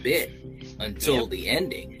by bit until the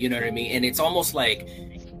ending, you know what I mean? And it's almost like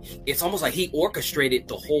he orchestrated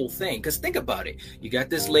the whole thing, because think about it. You got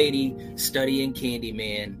this lady studying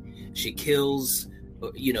Candyman, she kills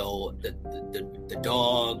the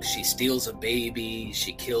dog, she steals a baby,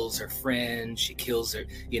 she kills her friend, she kills her,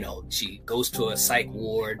 she goes to a psych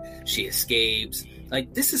ward, she escapes.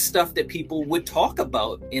 Like, this is stuff that people would talk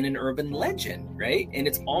about in an urban legend, right? And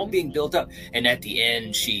it's all being built up. And at the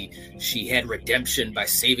end, she had redemption by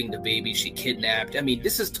saving the baby she kidnapped. I mean,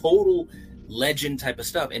 this is total legend type of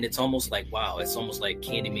stuff. And it's almost like, wow, it's almost like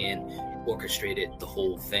Candyman orchestrated the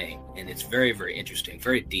whole thing. And it's very, very interesting,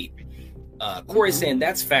 very deep. Corey's saying,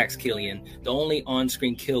 that's facts, Killian. The only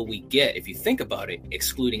on-screen kill we get, if you think about it,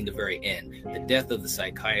 excluding the very end, the death of the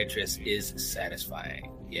psychiatrist, is satisfying.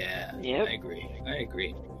 Yeah, Yep. I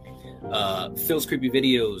agree. Phil's creepy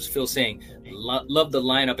videos. Phil saying, love the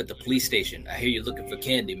lineup at the police station. I hear you looking for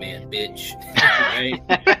Candyman, bitch. Right?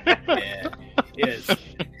 Yeah. Yes.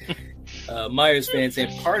 Myers fan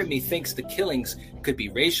saying, part of me thinks the killings could be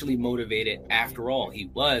racially motivated. After all, he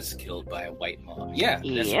was killed by a white mob. Yeah,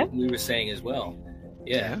 that's what we were saying as well.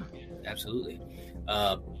 Yeah. Absolutely.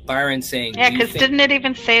 Byron saying, yeah, because didn't it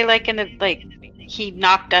even say he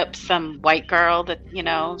knocked up some white girl that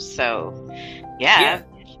so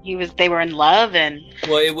they were in love, and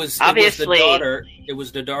it was obviously it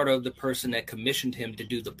was the daughter of the person that commissioned him to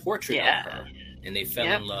do the portrait of her, and they fell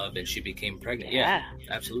in love, and she became pregnant. Yeah,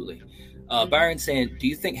 absolutely. Byron saying, do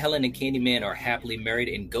you think Helen and Candyman are happily married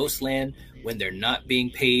in Ghostland when they're not being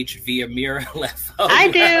paged via mirror? Laugh out I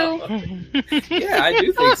loud. do. Yeah, I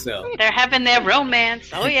do think so. They're having their romance.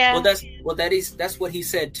 Oh yeah. That's what he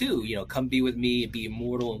said too. You know, come be with me, be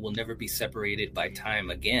immortal, and we'll never be separated by time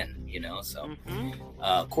again. You know, so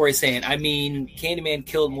Corey saying, I mean, Candyman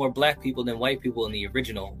killed more black people than white people in the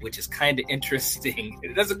original, which is kind of interesting.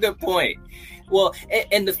 That's a good point. Well,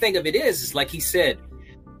 and the thing of it is like he said,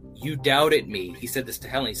 you doubted me. He said this to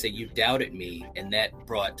Helen. He said, you doubted me, and that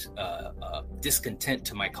brought discontent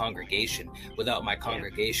to my congregation. Without my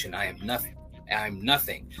congregation, I am nothing. I'm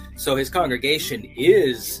nothing. So his congregation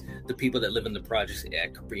is the people that live in the projects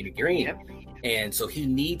at Cabrini Green. Yep. And so he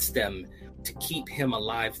needs them to keep him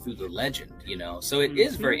alive through the legend, you know? So it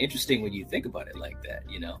is very interesting when you think about it like that,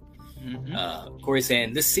 you know? Corey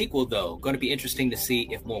saying, this sequel, though, going to be interesting to see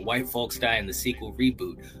if more white folks die in the sequel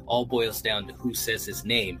reboot. All boils down to who says his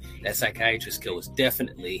name. That psychiatrist kill was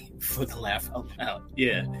definitely for the laugh out loud.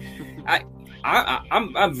 Yeah.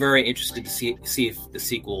 I'm very interested to see if the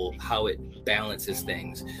sequel, how it balances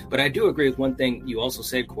things. But I do agree with one thing you also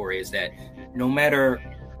said, Corey, is that no matter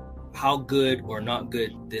how good or not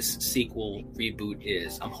good this sequel reboot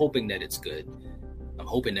is, I'm hoping that it's good. I'm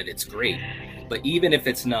hoping that it's great. But even if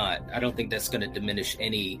it's not, I don't think that's going to diminish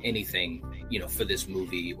anything, you know, for this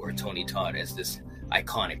movie or Tony Todd as this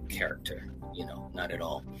iconic character, you know, not at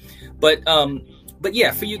all. But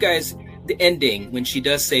yeah, for you guys, the ending when she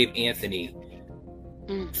does save Anthony.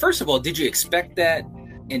 First of all, did you expect that?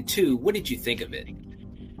 And two, what did you think of it?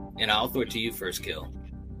 And I'll throw it to you first, Kill.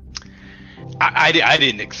 I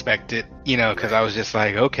didn't expect it, you know, because I was just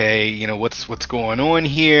like, okay, you know, what's going on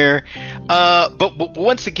here? But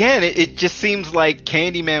once again, it just seems like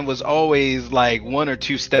Candyman was always like one or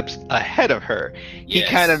two steps ahead of her. Yes.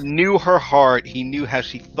 He kind of knew her heart. He knew how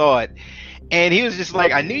she thought. And he was just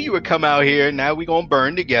like, I knew you would come out here. Now we're going to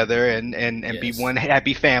burn together and yes. be one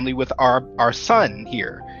happy family with our son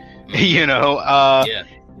here, you know? Yeah.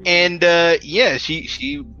 And yeah,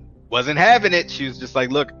 she wasn't having it. She was just like,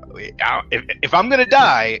 look, if I'm gonna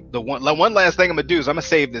die, the one last thing I'm gonna do is I'm gonna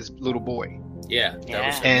save this little boy. Yeah, that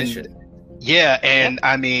was her mission. Yeah, and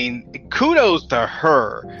I mean, kudos to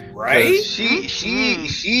her, right?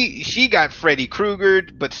 She got Freddy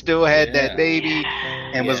Kruegered, but still had that baby,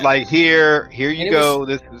 and was like, here you go.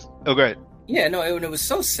 This is great. Yeah, no, it was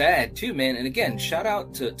so sad too, man. And again, shout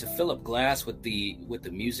out to Philip Glass with the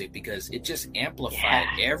music, because it just amplified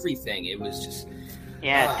everything. It was just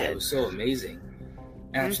it was so amazing.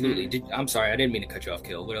 Absolutely. I'm sorry, I didn't mean to cut you off,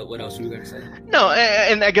 Kill. What else were you going to say? No,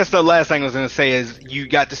 and I guess the last thing I was going to say is you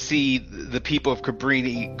got to see the people of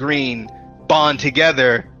Cabrini Green bond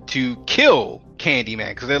together to kill Candyman,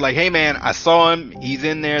 because they're like, hey man, I saw him, he's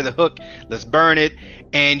in there, the hook, let's burn it.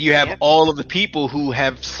 And you have all of the people who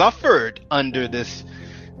have suffered under this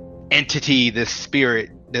entity, this spirit,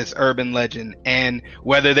 this urban legend, and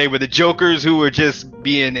whether they were the jokers who were just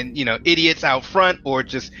being, you know, idiots out front, or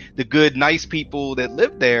just the good, nice people that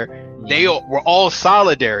lived there, they were all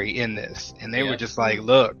solidary in this, and they were just like,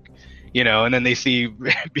 look, you know. And then they see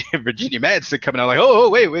Virginia Madsen coming out like, oh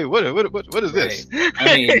wait, what is this?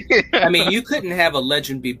 I mean, you couldn't have a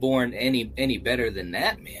legend be born any better than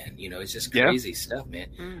that, man. You know, it's just crazy stuff, man.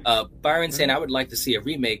 Byron saying, I would like to see a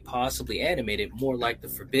remake, possibly animated, more like The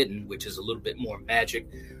Forbidden, which is a little bit more magic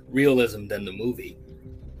realism than the movie.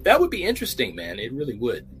 That would be interesting, man. It really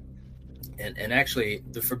would. And actually,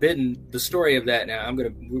 The Forbidden, the story of that, now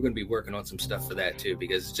we're gonna be working on some stuff for that too,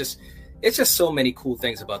 because it's just so many cool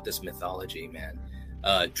things about this mythology, man.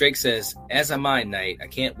 Drake says, as a Mind Knight, I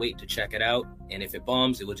can't wait to check it out. And if it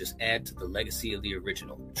bombs, it will just add to the legacy of the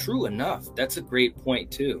original. True enough. That's a great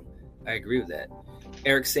point, too. I agree with that.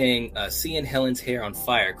 Eric saying, seeing Helen's hair on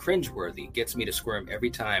fire, cringeworthy, gets me to squirm every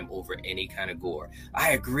time over any kind of gore.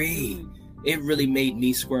 I agree. It really made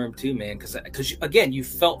me squirm, too, man. Because again, you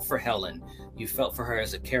felt for Helen. You felt for her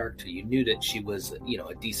as a character. You knew that she was, you know,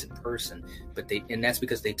 a decent person, and that's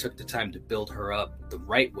because they took the time to build her up the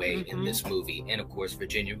right way in this movie. And of course,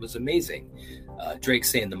 Virginia was amazing. Drake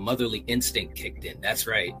saying the motherly instinct kicked in. That's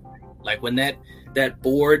right. Like when that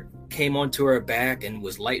board came onto her back and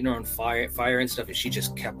was lighting her on fire and stuff, and she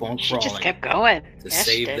just kept on crawling. She just kept going to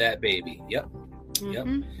save that baby. Yep.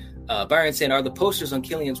 Byron saying, are the posters on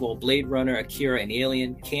Killian's Wall Blade Runner, Akira, and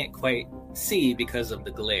Alien? Can't quite see because of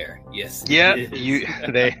the glare. Yes. Yeah. Hey,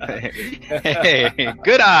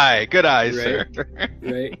 good eye, right, sir.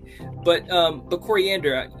 Right. But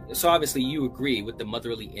Coriander, so obviously you agree with the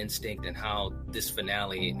motherly instinct and how this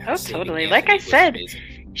finale. Oh, totally. Like I said,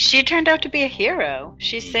 she turned out to be a hero.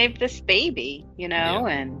 She saved this baby, you know,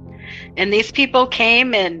 and these people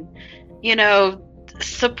came and, you know,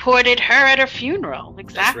 supported her at her funeral.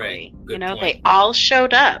 Exactly. Right. Good point. They all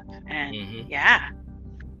showed up, and Yeah,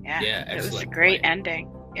 it was a great ending.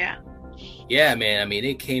 Yeah, man. I mean,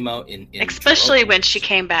 it came out in especially droves. when she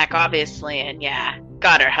came back, obviously, and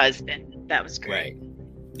got her husband. That was great. Right.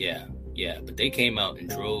 Yeah. But they came out in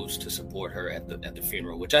droves to support her at the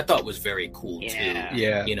funeral, which I thought was very cool too.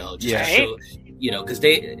 Yeah. Just to show, because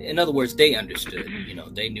in other words, they understood.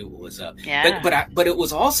 They knew what was up. Yeah. But it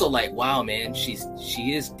was also like, wow, man, she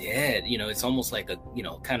is dead. It's almost like a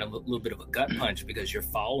kind of a little bit of a gut punch, because you're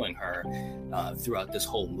following her throughout this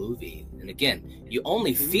whole movie. And again, you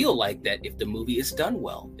only feel like that if the movie is done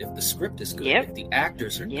well, if the script is good, if the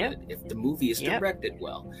actors are good, if the movie is directed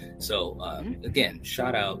well. So again,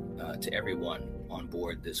 shout out to everyone on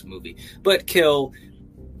board this movie. But Kill,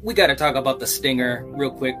 we got to talk about the stinger real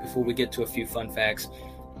quick before we get to a few fun facts.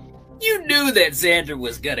 You knew that Xander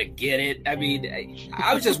was gonna get it. I mean,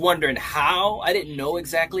 I was just wondering how. I didn't know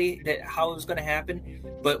exactly how it was gonna happen,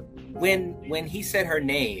 but when he said her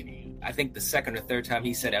name, I think the second or third time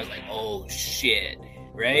he said it, I was like, oh shit,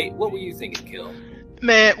 right? What were you thinking, Kill?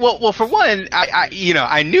 Man, well, for one,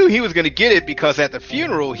 I knew he was gonna get it, because at the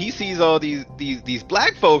funeral he sees all these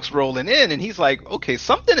black folks rolling in, and he's like, okay,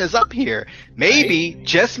 something is up here. Maybe,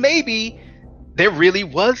 just maybe, there really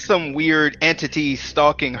was some weird entity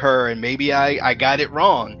stalking her, and maybe I got it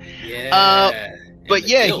wrong. Yeah. But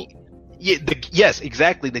yes,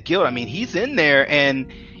 exactly, the guilt. I mean, he's in there,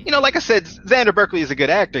 and like I said, Xander Berkeley is a good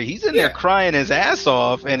actor. He's in there crying his ass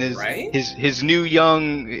off, and his new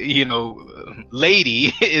young,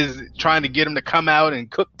 lady is trying to get him to come out and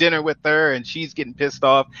cook dinner with her, and she's getting pissed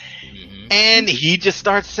off. And he just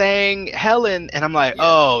starts saying Helen, and I'm like,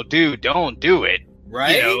 oh, dude, don't do it.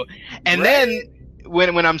 Right. And then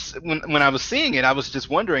when I was seeing it, I was just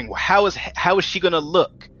wondering, how is she gonna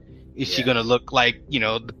look? Is she gonna look like,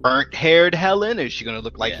 the burnt haired Helen? Is she gonna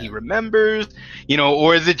look like he remembers?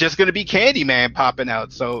 Or is it just gonna be Candyman popping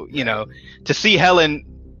out? So, to see Helen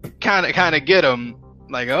kind of get him,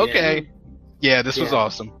 like, okay. Yeah, this was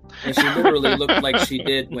awesome. And she literally looked like she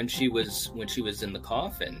did when she was in the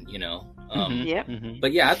coffin,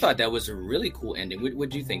 But yeah, I thought that was a really cool ending. What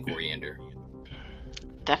do you think, Coriander?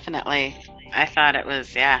 Definitely. I thought it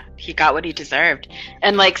was, he got what he deserved.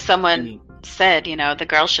 And like someone said, the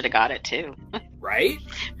girl should have got it too. Right?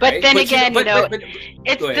 But then again, but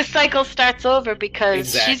it's the cycle starts over,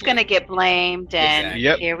 because she's going to get blamed, and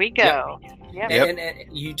here we go. And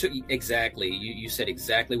you took you said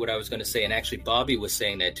exactly what I was going to say, and actually Bobby was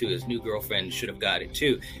saying that too. His new girlfriend should have got it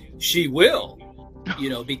too. She will,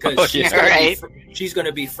 because she's going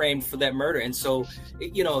to be framed for that murder, and so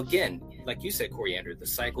again, like you said, Coriander, the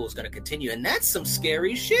cycle is going to continue, and that's some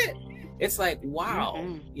scary shit. It's like, wow,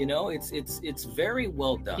 it's very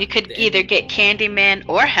well done. You could either get Candyman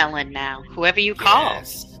or Helen now, whoever you call.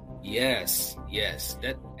 Yes,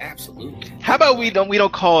 that absolutely. How about we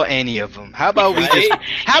don't call any of them? How about we just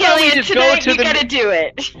go to the? You gotta do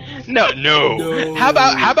it. No. How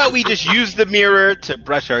about we just use the mirror to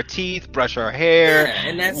brush our teeth, brush our hair,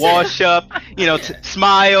 and wash up,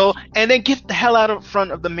 smile, and then get the hell out in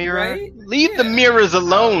front of the mirror. Right? Leave the mirrors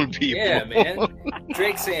alone, people. Yeah, man.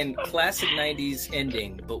 Drake saying classic '90s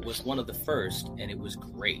ending, but was one of the first, and it was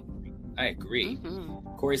great. I agree.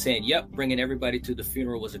 Corey saying, yep, bringing everybody to the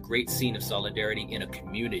funeral was a great scene of solidarity in a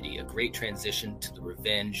community. A great transition to the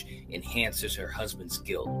revenge enhances her husband's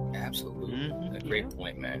guilt. Absolutely. A great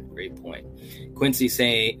point, man. Great point. Quincy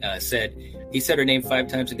said he said her name 5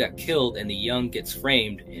 times and got killed, and the young gets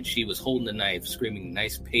framed, and she was holding the knife, screaming,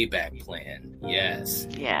 nice payback plan. Yes.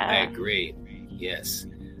 Yeah. I agree. Yes.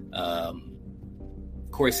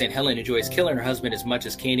 Corey saying Helen enjoys killing her husband as much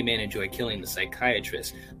as Candyman enjoyed killing the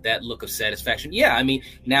psychiatrist. That look of satisfaction. Yeah, I mean,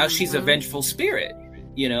 now she's a vengeful spirit,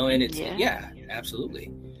 and it's,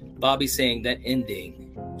 absolutely. Bobby saying that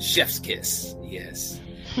ending, chef's kiss. Yes.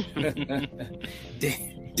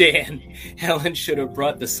 Dan, Helen should have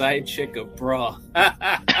brought the side chick a bra.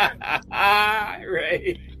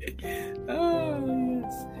 Right. Oh,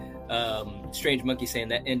 yes. Strange Monkey saying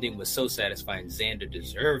that ending was so satisfying, Xander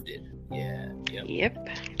deserved it. Yeah. Yep.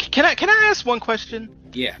 Can I ask one question?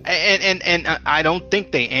 Yeah. And I don't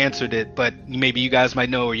think they answered it, but maybe you guys might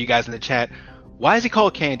know, or you guys in the chat. Why is he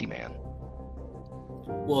called Candyman?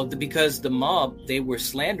 Well, because the mob, they were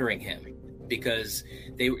slandering him, because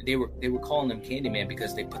they were calling him Candyman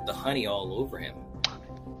because they put the honey all over him.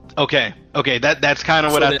 Okay, that's kind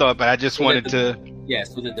of what I thought, but I just wanted to. Yeah,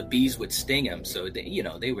 so that the bees would sting him. So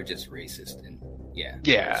they were just racist, and yeah.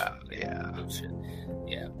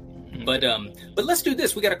 But let's do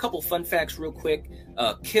this. We got a couple fun facts real quick.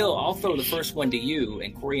 Kill, I'll throw the first one to you,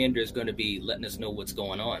 and Coriander is going to be letting us know what's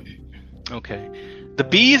going on. Okay. The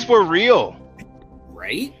bees were real.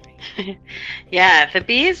 Right? Yeah, the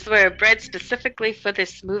bees were bred specifically for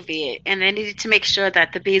this movie, and they needed to make sure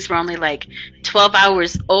that the bees were only like 12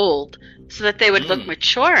 hours old so that they would look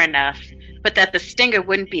mature enough, but that the stinger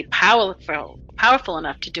wouldn't be powerful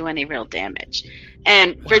enough to do any real damage.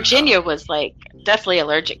 And Virginia was like deathly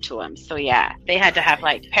allergic to them. So yeah, they had to have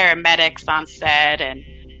like paramedics on set and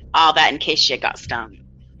all that in case she got stung.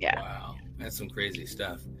 Yeah. Wow. That's some crazy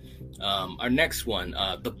stuff. Our next one,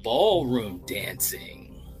 the ballroom dancing.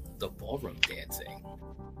 The ballroom dancing.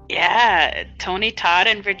 Yeah, Tony Todd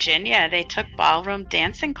and Virginia, they took ballroom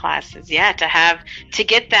dancing classes. Yeah, to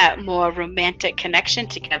get that more romantic connection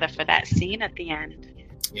together for that scene at the end.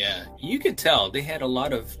 Yeah, you could tell they had a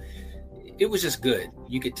lot of. It was just good.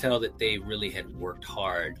 You could tell that they really had worked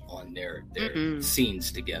hard on their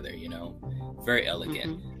scenes together. You know, very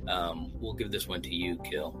elegant. We'll give this one to you,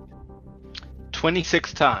 Kill.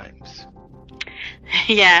 26 times.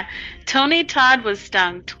 Yeah, Tony Todd was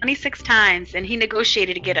stung 26 times, and he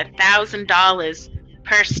negotiated to get $1,000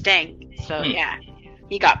 per sting. So yeah,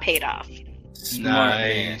 he got paid off. Smart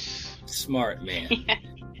man. Yeah,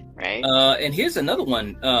 right. And here's another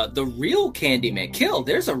one. The real Candyman. Kill.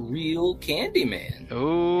 There's a real Candyman.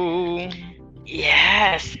 Oh.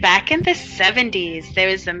 Yes, back in the 70s, there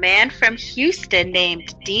was a man from Houston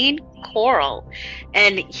named Dean Coral,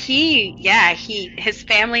 and his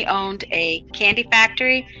family owned a candy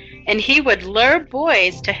factory, and he would lure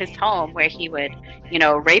boys to his home where he would,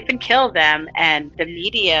 rape and kill them, and the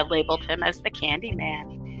media labeled him as the Candyman.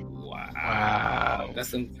 Wow. That's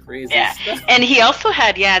some crazy stuff. And he also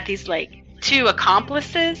had, these like 2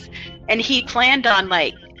 accomplices, and he planned on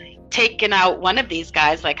like taking out one of these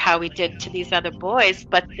guys like how he did to these other boys,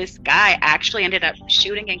 but this guy actually ended up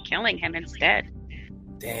shooting and killing him instead.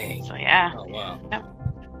 Dang. So yeah. Oh wow. Yeah.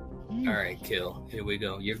 All right, Kill. Here we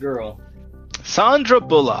go. Your girl. Sandra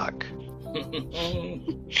Bullock.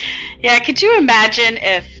 Yeah, could you imagine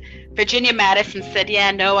if Virginia Madison said,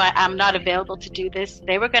 yeah, no, I'm not available to do this?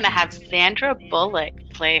 They were going to have Sandra Bullock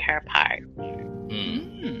play her part.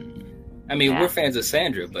 I mean, we're fans of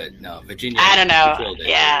Sandra, but no, Virginia. I don't know.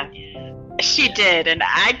 Yeah, she did, and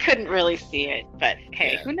I couldn't really see it. But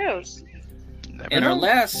hey, who knows? And our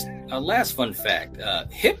last fun fact: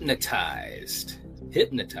 hypnotized.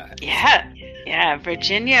 Yeah.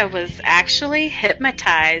 Virginia was actually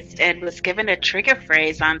hypnotized and was given a trigger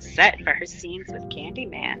phrase on set for her scenes with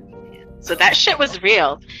Candyman. So that shit was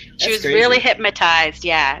real. She was crazy. Really hypnotized,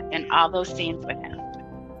 in all those scenes with him.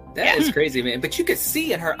 That is crazy, man. But you could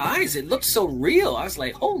see in her eyes, it looked so real. I was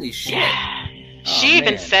like, holy shit. Yeah. She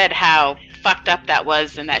even said how fucked up that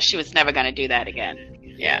was and that she was never going to do that again.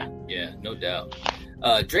 Yeah. Yeah, no doubt.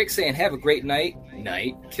 Drake saying, have a great night.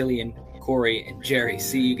 Killian, Corey, and Jerry.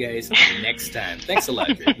 See you guys next time. Thanks a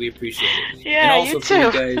lot, Drake. We appreciate it. Yeah, and also you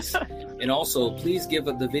too. For you guys, and also, please give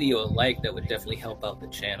the video a like. That would definitely help out the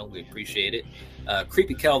channel. We appreciate it.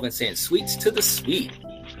 Creepy Calvin saying, sweets to the sweet.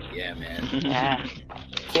 Yeah, man. Yeah.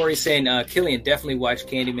 Corey saying, Killian, definitely watch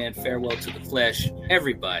Candyman Farewell to the Flesh.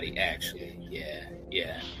 Everybody, actually.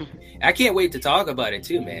 Yeah. I can't wait to talk about it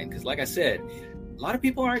too, man, because like I said, a lot of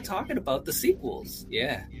people aren't talking about the sequels.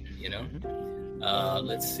 Yeah,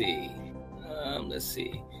 Let's see.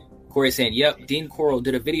 Corey saying, yep, Dean Coral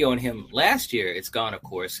did a video on him last year. It's gone, of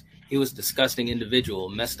course. He was a disgusting individual,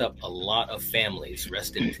 messed up a lot of families.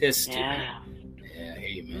 Rest in piss, too. Yeah, I hear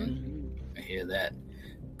you, man. I hear that.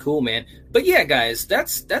 Cool, man. But yeah, guys,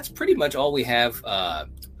 that's pretty much all we have,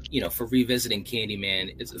 for revisiting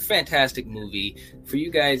Candyman. It's a fantastic movie. For you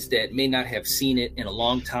guys that may not have seen it in a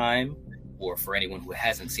long time, or for anyone who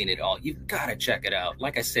hasn't seen it all, you've got to check it out.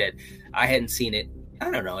 Like I said, I hadn't seen it, I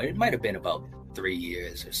don't know, it might have been about 3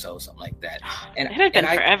 years or so, something like that. And it had been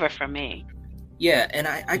forever for me. Yeah, and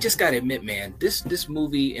I just got to admit, man, this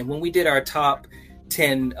movie, and when we did our top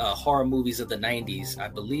 10 horror movies of the 90s, I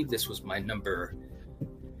believe this was my number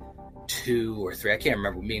 2 or 3. I can't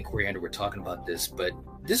remember. Me and Coriander were talking about this, but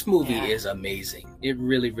this movie is amazing. It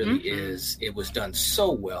really, really is. It was done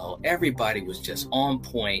so well. Everybody was just on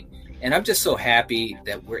point. And I'm just so happy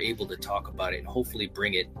that we're able to talk about it and hopefully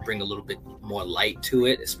bring a little bit more light to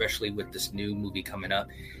it, especially with this new movie coming up.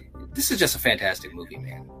 This is just a fantastic movie,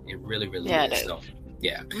 man. It really, really is. So,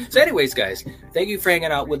 yeah. So anyways, guys, thank you for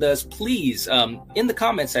hanging out with us. Please, in the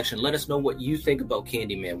comment section, let us know what you think about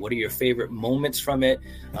Candyman. What are your favorite moments from it?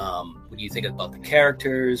 What do you think about the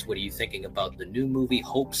characters? What are you thinking about the new movie?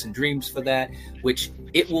 Hopes and dreams for that, which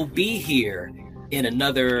it will be here in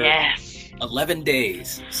another 11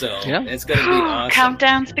 days. So it's going to be awesome.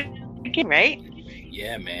 Countdown's begin, right?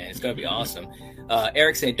 Yeah, man. It's going to be awesome.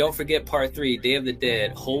 Eric saying, don't forget part 3, Day of the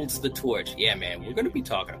Dead holds the torch. Yeah, man. We're going to be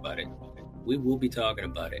talking about it. We will be talking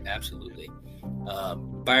about it. Absolutely.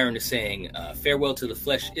 Byron is saying, Farewell to the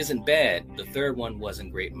Flesh isn't bad. The third one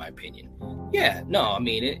wasn't great in my opinion. Yeah, no, I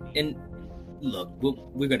mean it. And look,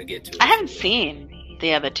 we're going to get to it. I haven't seen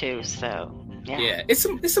the other two, so yeah. Yeah, it's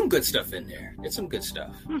some good stuff in there. It's some good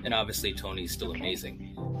stuff. And obviously Tony's still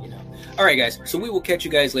amazing, you know. All right, guys. So we will catch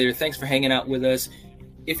you guys later. Thanks for hanging out with us.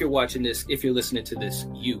 If you're watching this, if you're listening to this,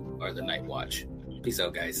 you are the Night Watch. Peace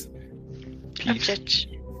out, guys. Peace. Peace.